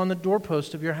write them on the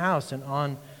doorpost of your house and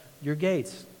on your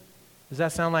gates. Does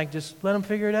that sound like just let them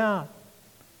figure it out?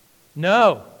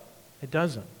 No, it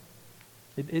doesn't.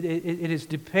 It is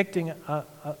depicting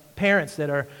parents that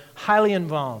are highly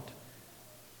involved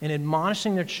in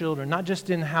admonishing their children, not just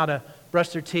in how to brush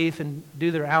their teeth and do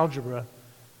their algebra,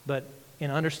 but in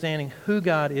understanding who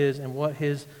God is and what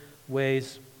His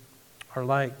ways are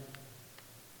like.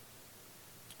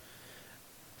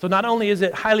 So not only is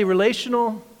it highly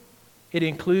relational, it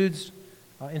includes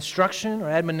instruction or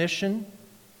admonition,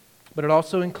 but it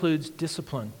also includes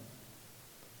discipline.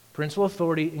 Parental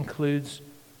authority includes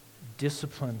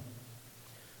discipline.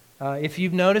 If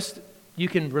you've noticed, you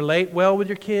can relate well with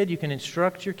your kid, you can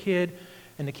instruct your kid,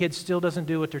 and the kid still doesn't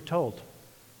do what they're told.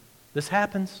 This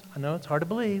happens. I know it's hard to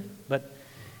believe, but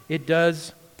it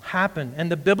does happen.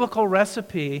 And the biblical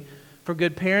recipe for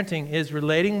good parenting is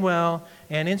relating well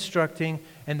and instructing,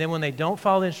 and then when they don't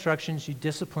follow the instructions, you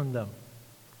discipline them.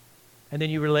 And then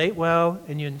you relate well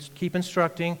and you keep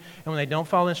instructing, and when they don't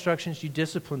follow instructions, you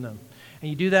discipline them. And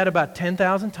you do that about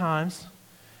 10,000 times,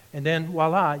 and then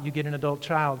voila, you get an adult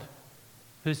child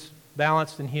who's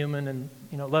balanced and human and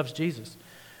loves Jesus.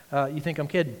 You think I'm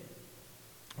kidding.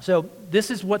 So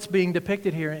this is what's being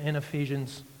depicted here in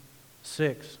Ephesians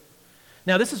 6.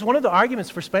 Now, this is one of the arguments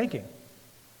for spanking,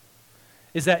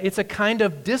 is that it's a kind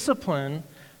of discipline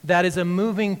that is a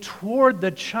moving toward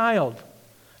the child,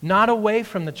 not away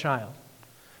from the child.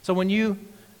 So when you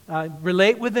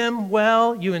relate with them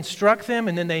well, you instruct them,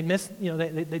 and then they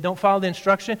they don't follow the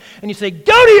instruction, and you say,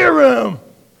 "Go to your room!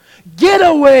 Get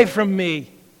away from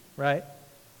me!" Right?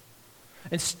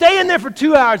 And stay in there for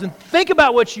 2 hours and think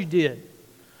about what you did.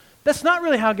 That's not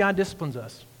really how God disciplines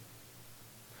us.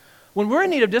 When we're in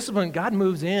need of discipline, God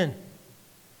moves in.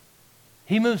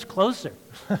 He moves closer.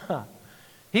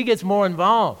 He gets more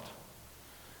involved.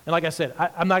 And like I said,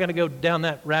 I'm not going to go down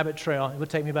that rabbit trail. It would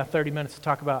take me about 30 minutes to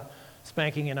talk about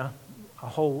spanking in a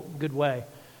whole good way.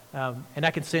 And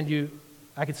I can send you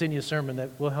a sermon that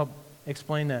will help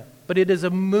explain that. But it is a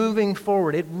moving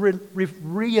forward. It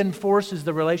reinforces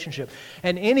the relationship.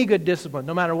 And any good discipline,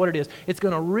 no matter what it is, it's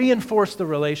going to reinforce the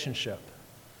relationship.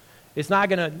 It's not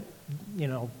going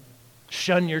to,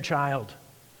 shun your child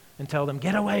and tell them,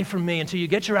 "Get away from me until you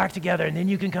get your act together and then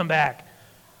you can come back."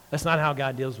 That's not how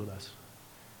God deals with us.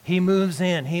 He moves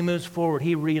in. He moves forward.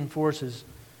 He reinforces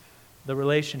the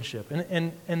relationship.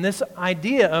 And this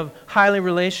idea of highly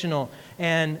relational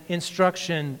and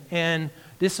instruction and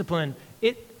discipline,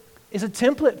 it is a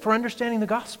template for understanding the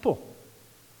gospel.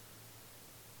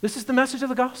 This is the message of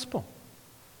the gospel.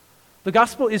 The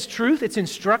gospel is truth, it's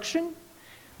instruction,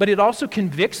 but it also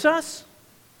convicts us,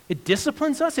 it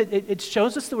disciplines us, it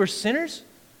shows us that we're sinners,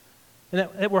 and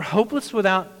that we're hopeless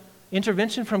without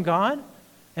intervention from God,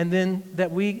 and then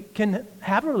that we can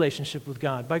have a relationship with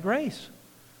God by grace.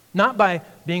 Not by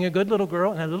being a good little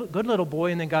girl and a good little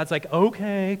boy, and then God's like,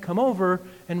 "Okay, come over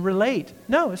and relate."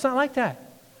 No, it's not like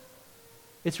that.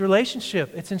 It's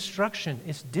relationship, it's instruction,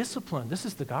 it's discipline. This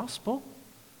is the gospel.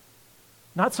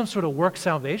 Not some sort of work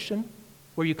salvation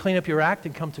where you clean up your act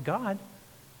and come to God.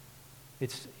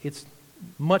 It's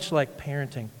much like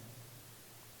parenting.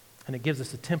 And it gives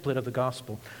us a template of the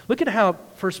gospel. Look at how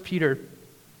 1 Peter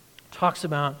talks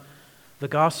about the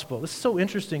gospel. This is so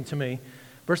interesting to me.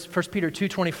 1 Peter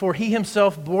 2:24, "He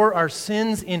himself bore our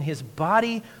sins in his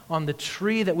body on the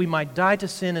tree that we might die to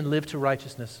sin and live to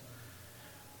righteousness.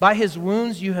 By his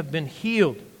wounds you have been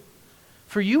healed.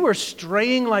 For you were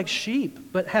straying like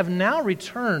sheep, but have now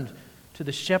returned to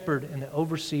the shepherd and the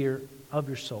overseer of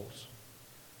your souls."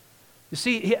 You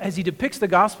see, as he depicts the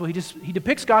gospel, he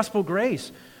depicts gospel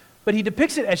grace, but he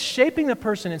depicts it as shaping the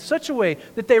person in such a way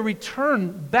that they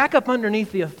return back up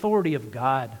underneath the authority of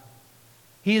God.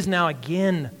 He is now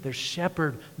again their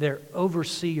shepherd, their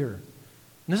overseer.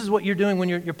 And this is what you're doing when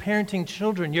you're parenting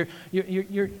children.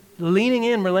 You're leaning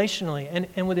in relationally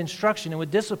and with instruction and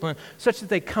with discipline such that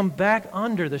they come back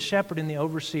under the shepherd and the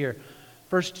overseer.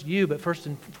 First you, but first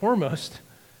and foremost,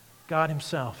 God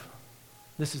himself.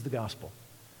 This is the gospel.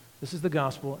 This is the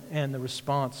gospel and the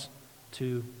response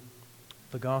to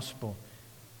the gospel.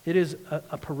 It is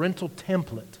a parental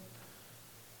template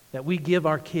that we give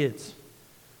our kids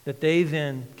that they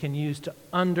then can use to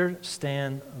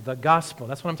understand the gospel.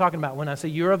 That's what I'm talking about when I say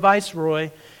you're a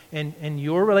viceroy and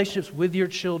your relationships with your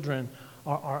children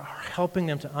are helping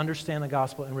them to understand the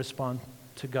gospel and respond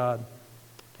to God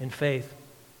in faith.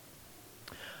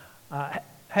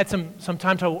 Had some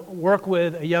time to work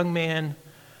with a young man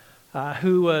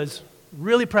who was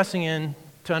really pressing in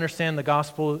to understand the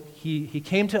gospel. He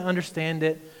came to understand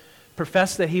it,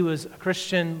 professed that he was a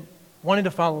Christian, wanted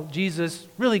to follow Jesus,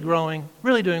 really growing,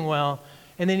 really doing well,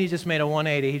 and then he just made a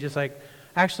 180. He just like,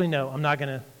 actually, no, I'm not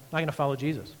gonna follow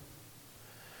Jesus.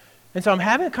 And so I'm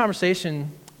having a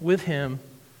conversation with him,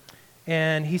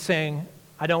 and he's saying,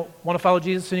 I don't want to follow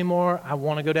Jesus anymore. I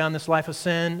want to go down this life of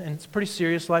sin. And it's a pretty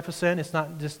serious life of sin. It's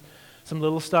not just some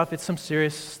little stuff. It's some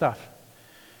serious stuff.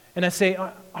 And I say,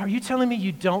 are you telling me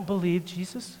you don't believe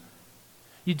Jesus?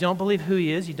 You don't believe who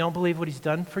he is? You don't believe what he's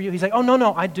done for you? He's like, oh,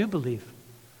 no, I do believe.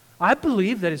 I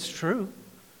believe that it's true,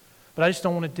 but I just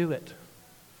don't want to do it.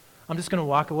 I'm just going to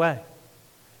walk away.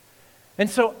 And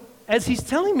so as he's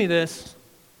telling me this,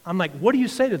 I'm like, what do you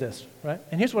say to this, right?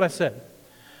 And here's what I said.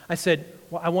 I said,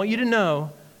 well, I want you to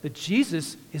know that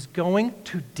Jesus is going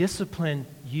to discipline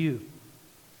you.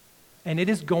 And it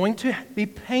is going to be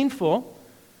painful,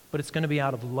 but it's going to be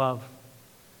out of love.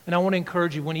 And I want to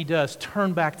encourage you, when he does,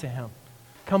 turn back to him.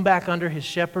 Come back under his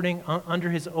shepherding, under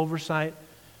his oversight,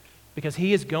 because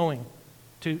he is going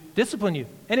to discipline you.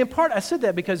 And in part, I said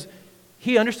that because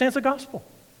he understands the gospel.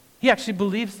 He actually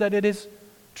believes that it is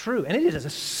true. And it is a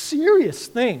serious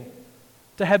thing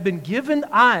to have been given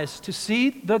eyes to see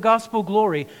the gospel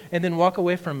glory and then walk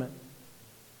away from it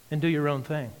and do your own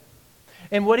thing.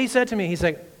 And what he said to me, he's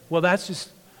like, well, that's just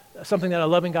something that a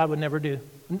loving God would never do.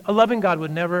 A loving God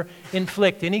would never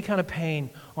inflict any kind of pain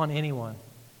on anyone.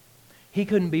 He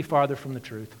couldn't be farther from the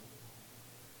truth.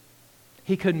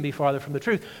 He couldn't be farther from the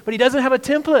truth. But he doesn't have a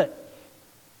template.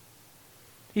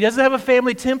 He doesn't have a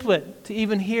family template to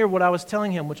even hear what I was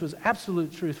telling him, which was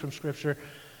absolute truth from Scripture,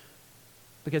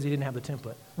 because he didn't have the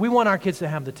template. We want our kids to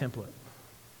have the template.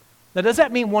 Now, does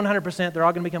that mean 100% they're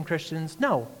all going to become Christians?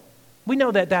 No. We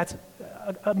know that that's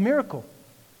a miracle.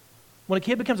 When a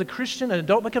kid becomes a Christian, an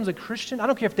adult becomes a Christian, I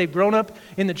don't care if they've grown up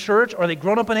in the church or they've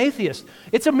grown up an atheist.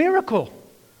 It's a miracle.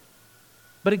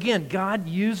 But again, God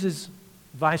uses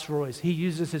viceroys. He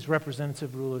uses his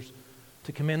representative rulers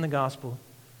to commend the gospel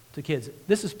to kids.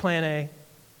 This is plan A.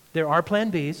 There are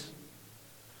plan Bs,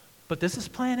 but this is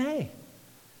plan A.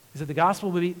 Is that the gospel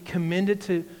will be commended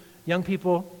to young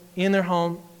people in their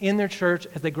home, in their church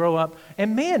as they grow up.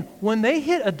 And man, when they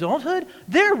hit adulthood,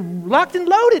 they're locked and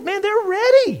loaded. Man, they're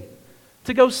ready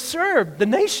to go serve the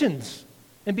nations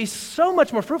and be so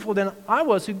much more fruitful than I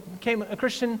was, who became a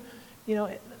Christian,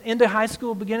 into high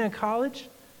school, beginning of college.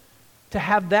 To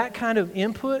have that kind of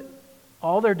input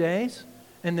all their days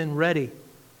and then ready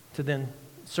to then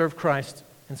serve Christ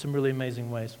in some really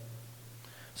amazing ways.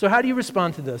 So how do you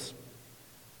respond to this?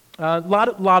 A lot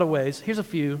of ways. Here's a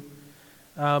few.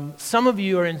 Some of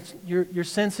you you're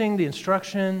sensing the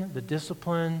instruction, the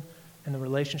discipline, and the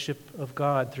relationship of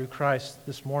God through Christ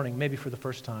this morning, maybe for the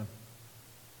first time.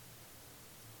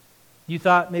 You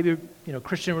thought maybe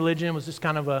Christian religion was just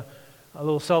kind of a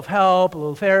little self-help, a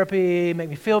little therapy, make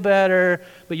me feel better,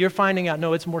 but you're finding out,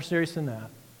 no, it's more serious than that.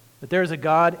 That there is a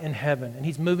God in heaven, and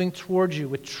he's moving towards you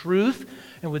with truth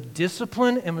and with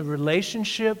discipline and with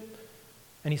relationship,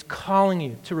 and he's calling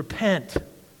you to repent.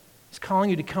 He's calling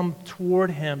you to come toward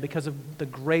him because of the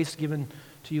grace given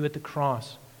to you at the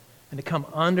cross, and to come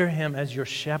under him as your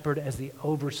shepherd, as the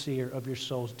overseer of your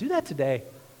souls. Do that today.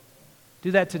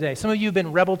 Do that today. Some of you have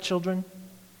been rebel children.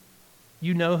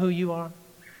 You know who you are.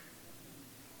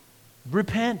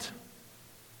 Repent.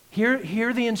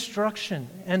 Hear the instruction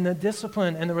and the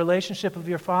discipline and the relationship of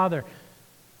your Father.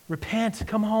 Repent.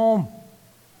 Come home.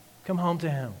 Come home to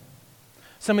him.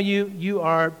 Some of you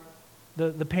are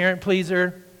the parent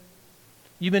pleaser.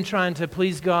 You've been trying to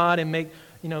please God and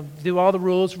do all the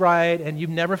rules right, and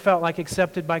you've never felt like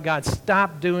accepted by God.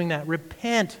 Stop doing that.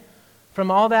 Repent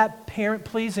from all that parent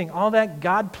pleasing, all that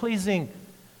God pleasing.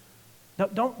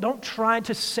 Don't try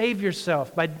to save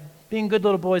yourself by being good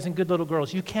little boys and good little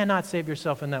girls. You cannot save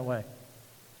yourself in that way.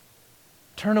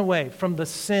 Turn away from the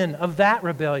sin of that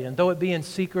rebellion, though it be in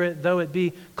secret, though it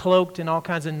be cloaked in all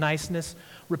kinds of niceness.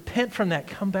 Repent from that.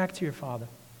 Come back to your Father.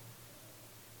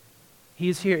 He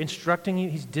is here instructing you.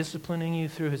 He's disciplining you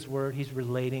through his word. He's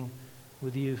relating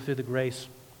with you through the grace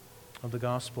of the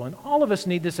gospel. And all of us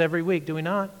need this every week, do we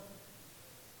not?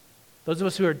 Those of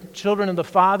us who are children of the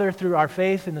Father through our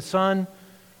faith in the Son,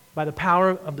 by the power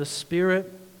of the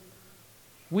Spirit,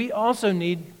 we also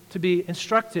need to be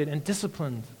instructed and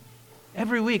disciplined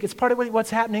every week. It's part of what's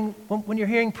happening when you're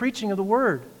hearing preaching of the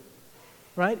Word,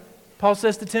 right? Paul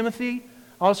says to Timothy,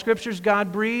 all Scripture is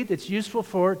God-breathed. It's useful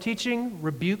for teaching,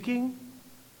 rebuking,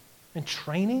 and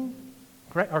training,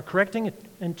 or correcting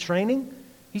and training.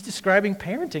 He's describing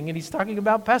parenting, and he's talking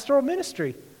about pastoral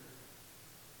ministry.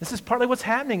 This is partly what's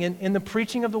happening in the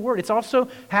preaching of the Word. It's also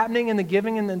happening in the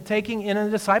giving and the taking in a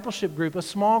discipleship group, a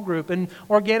small group, and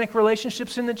organic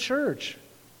relationships in the church.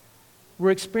 We're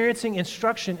experiencing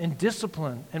instruction and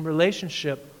discipline and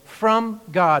relationship from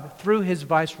God through his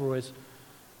viceroys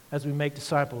as we make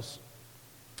disciples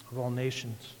of all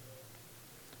nations.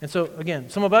 And so,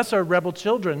 again, some of us are rebel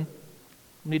children.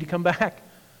 We need to come back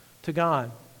to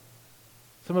God.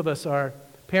 Some of us are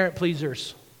parent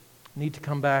pleasers need to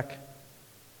come back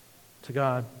to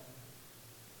God.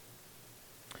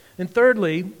 And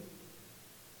thirdly,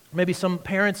 maybe some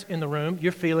parents in the room,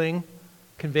 you're feeling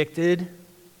convicted,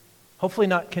 hopefully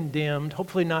not condemned,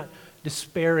 hopefully not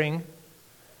despairing,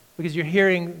 because you're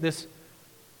hearing this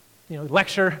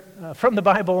lecture from the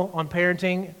Bible on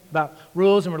parenting about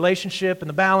rules and relationship and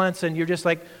the balance, and you're just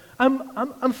like,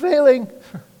 I'm failing.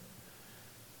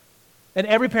 And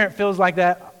every parent feels like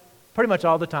that pretty much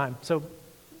all the time. So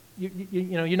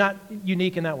you're not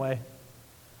unique in that way.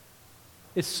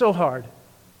 It's so hard.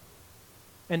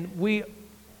 And we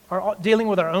are dealing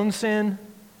with our own sin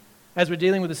as we're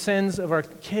dealing with the sins of our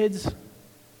kids.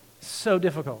 So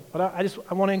difficult. But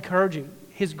I want to encourage you.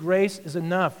 His grace is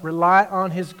enough. Rely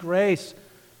on His grace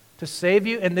to save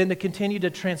you and then to continue to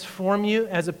transform you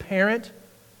as a parent,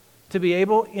 to be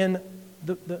able in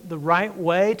the right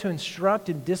way to instruct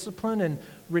and discipline and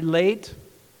relate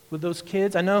with those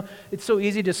kids. I know it's so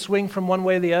easy to swing from one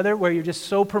way to the other, where you're just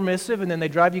so permissive and then they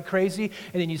drive you crazy,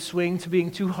 and then you swing to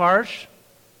being too harsh.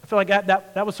 I feel like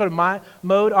that was sort of my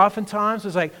mode oftentimes. It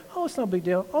was like, oh, it's no big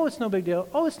deal. Oh, it's no big deal.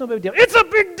 Oh, it's no big deal. It's a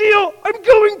big deal. I'm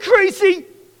going crazy.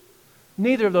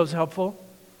 Neither of those helpful.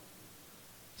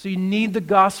 So you need the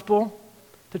gospel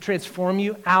to transform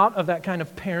you out of that kind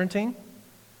of parenting.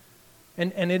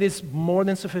 And it is more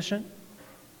than sufficient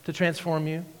to transform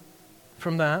you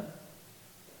from that.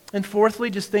 And fourthly,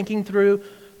 just thinking through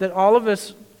that all of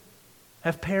us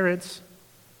have parents.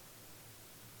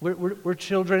 We're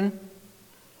children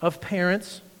of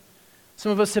parents.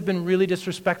 Some of us have been really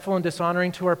disrespectful and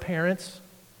dishonoring to our parents.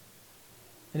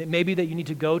 And it may be that you need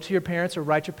to go to your parents or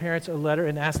write your parents a letter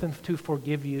and ask them to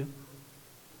forgive you,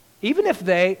 even if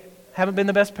they haven't been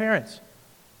the best parents.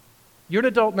 You're an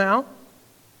adult now,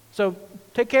 so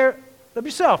take care of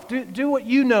yourself. Do what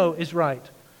you know is right.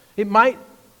 It might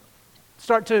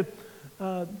start to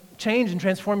change and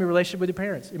transform your relationship with your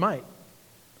parents. It might.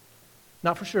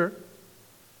 Not for sure.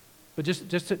 But just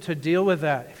to deal with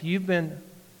that. If you've been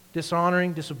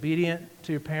dishonoring, disobedient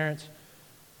to your parents,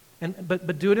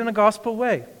 but do it in a gospel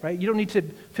way, right? You don't need to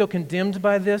feel condemned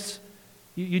by this.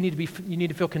 You need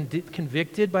to feel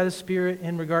convicted by the Spirit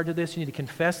in regard to this. You need to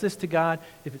confess this to God.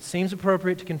 If it seems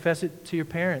appropriate, to confess it to your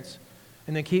parents.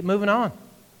 And then keep moving on.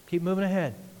 Keep moving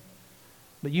ahead.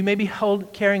 But you may be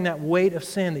carrying that weight of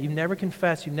sin that you've never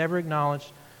confessed, you've never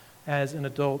acknowledged as an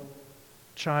adult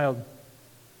child.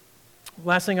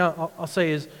 Last thing I'll say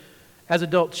is, as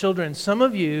adult children, some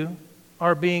of you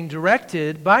are being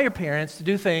directed by your parents to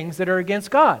do things that are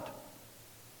against God.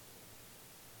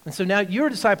 And so now you're a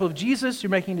disciple of Jesus,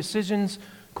 you're making decisions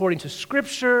according to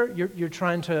Scripture, you're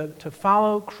trying to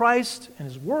follow Christ and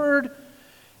His Word,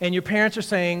 and your parents are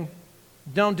saying,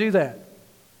 don't do that.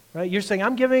 Right? You're saying,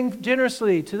 I'm giving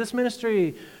generously to this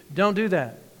ministry, don't do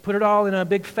that. Put it all in a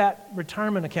big fat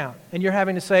retirement account. And you're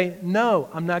having to say, no,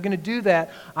 I'm not going to do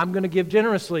that. I'm going to give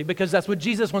generously because that's what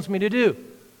Jesus wants me to do.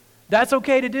 That's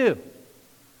okay to do.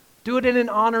 Do it in an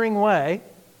honoring way.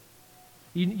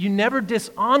 You never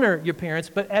dishonor your parents,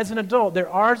 but as an adult, there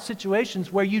are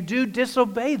situations where you do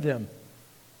disobey them.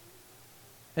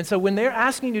 And so when they're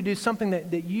asking you to do something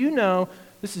that you know,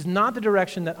 this is not the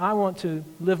direction that I want to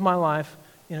live my life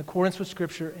in accordance with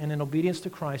Scripture and in obedience to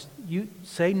Christ, you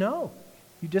say no.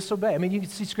 You disobey. I mean, you can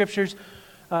see scriptures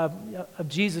of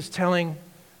Jesus telling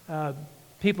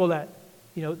people that,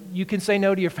 you can say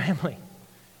no to your family.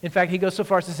 In fact, He goes so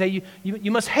far as to say,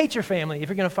 you must hate your family if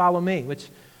you're going to follow me, which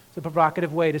is a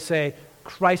provocative way to say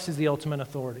Christ is the ultimate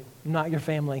authority, not your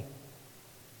family.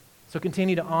 So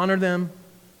continue to honor them,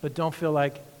 but don't feel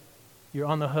like you're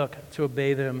on the hook to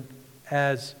obey them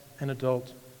as an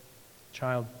adult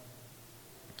child.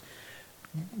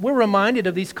 We're reminded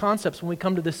of these concepts when we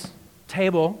come to this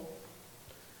table.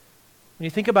 When you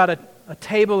think about a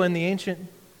table in the ancient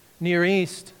Near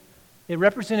East, it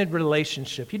represented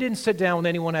relationship. You didn't sit down with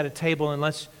anyone at a table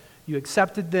unless you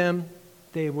accepted them.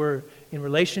 They were in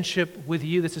relationship with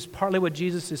you. This is partly what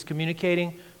Jesus is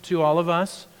communicating to all of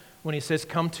us when He says,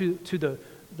 come to the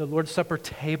Lord's Supper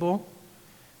table,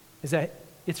 is that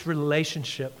it's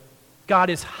relationship. God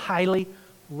is highly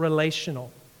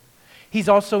relational. He's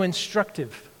also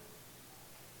instructive.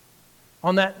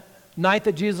 On that night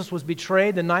that Jesus was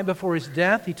betrayed, the night before His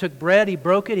death, He took bread, He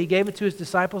broke it, He gave it to His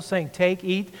disciples, saying, take,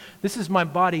 eat. This is my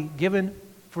body given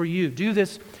for you. Do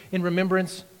this in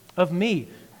remembrance of me.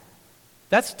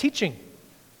 That's teaching.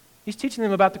 He's teaching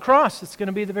them about the cross. It's going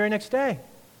to be the very next day.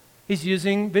 He's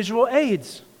using visual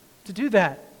aids to do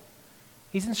that.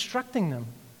 He's instructing them.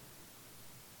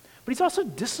 But He's also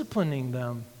disciplining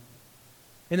them.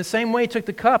 In the same way, He took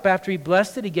the cup. After He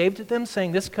blessed it, He gave it to them,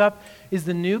 saying, this cup is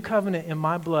the new covenant in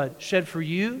my blood, shed for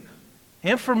you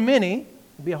And for many,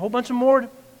 there'll be a whole bunch of more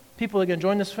people that are going to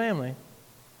join this family.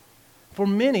 For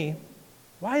many,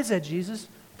 why is that, Jesus?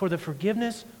 For the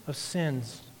forgiveness of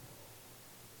sins.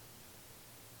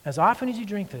 As often as you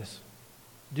drink this,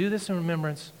 do this in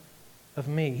remembrance of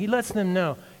me. He lets them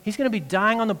know he's going to be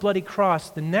dying on the bloody cross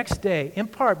the next day, in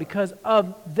part because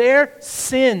of their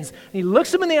sins. And he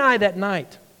looks them in the eye that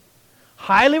night.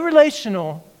 Highly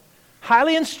relational,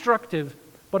 highly instructive,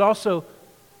 but also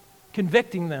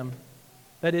convicting them.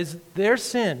 That is their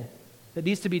sin that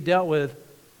needs to be dealt with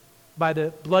by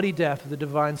the bloody death of the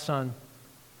divine Son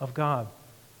of God.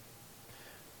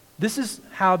 This is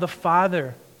how the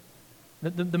Father,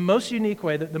 the most unique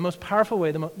way, the most powerful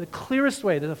way, the clearest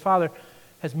way that the Father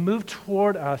has moved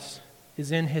toward us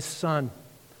is in His Son,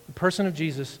 the person of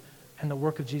Jesus and the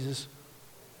work of Jesus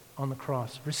on the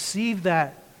cross. Receive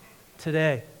that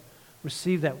today.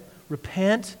 Receive that.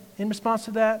 Repent in response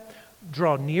to that.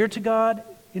 Draw near to God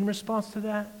in response to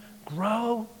that.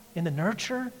 Grow in the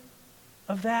nurture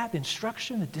of that, the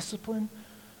instruction, the discipline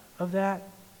of that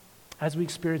as we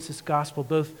experience this gospel,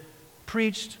 both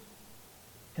preached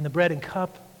in the bread and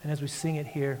cup and as we sing it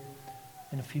here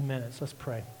in a few minutes. Let's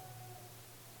pray.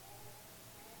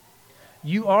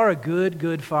 You are a good,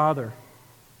 good Father.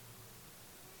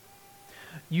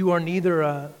 You are neither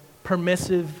a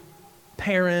permissive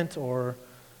parent or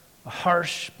a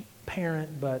harsh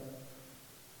parent, but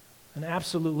an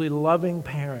absolutely loving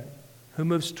parent who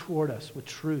moves toward us with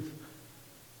truth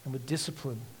and with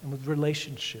discipline and with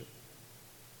relationship.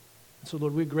 And so,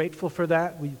 Lord, we're grateful for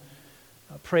that. We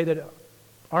pray that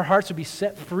our hearts would be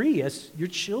set free as your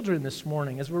children this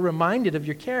morning, as we're reminded of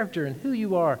your character and who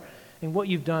you are and what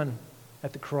you've done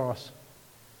at the cross.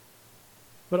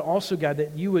 But also, God,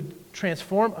 that you would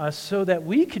transform us so that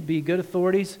we could be good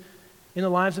authorities in the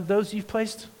lives of those you've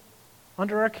placed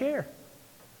under our care.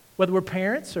 Whether we're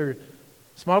parents or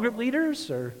small group leaders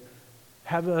or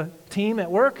have a team at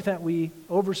work that we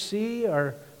oversee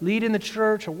or lead in the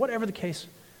church or whatever the case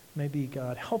may be,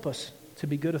 God, help us to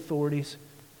be good authorities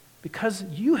because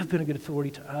you have been a good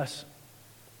authority to us.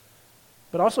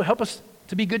 But also help us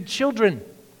to be good children.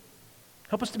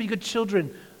 Help us to be good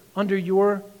children under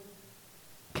your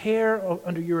care,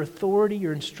 under your authority,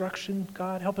 your instruction,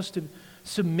 God. Help us to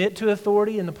submit to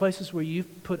authority in the places where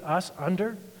you've put us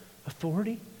under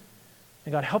authority.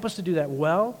 And God, help us to do that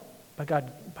well,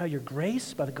 by your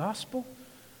grace, by the gospel,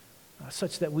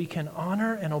 such that we can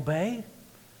honor and obey,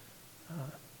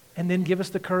 and then give us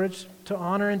the courage to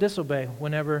honor and disobey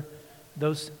whenever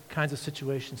those kinds of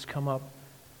situations come up.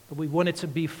 But we want it to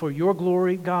be for your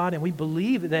glory, God, and we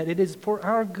believe that it is for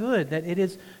our good, that it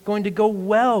is going to go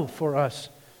well for us,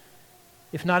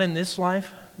 if not in this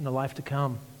life, in the life to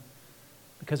come,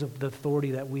 because of the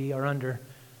authority that we are under.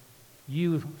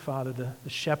 You, Father, the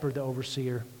shepherd, the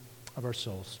overseer of our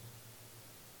souls.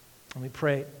 And we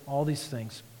pray all these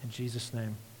things in Jesus'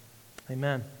 name.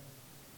 Amen.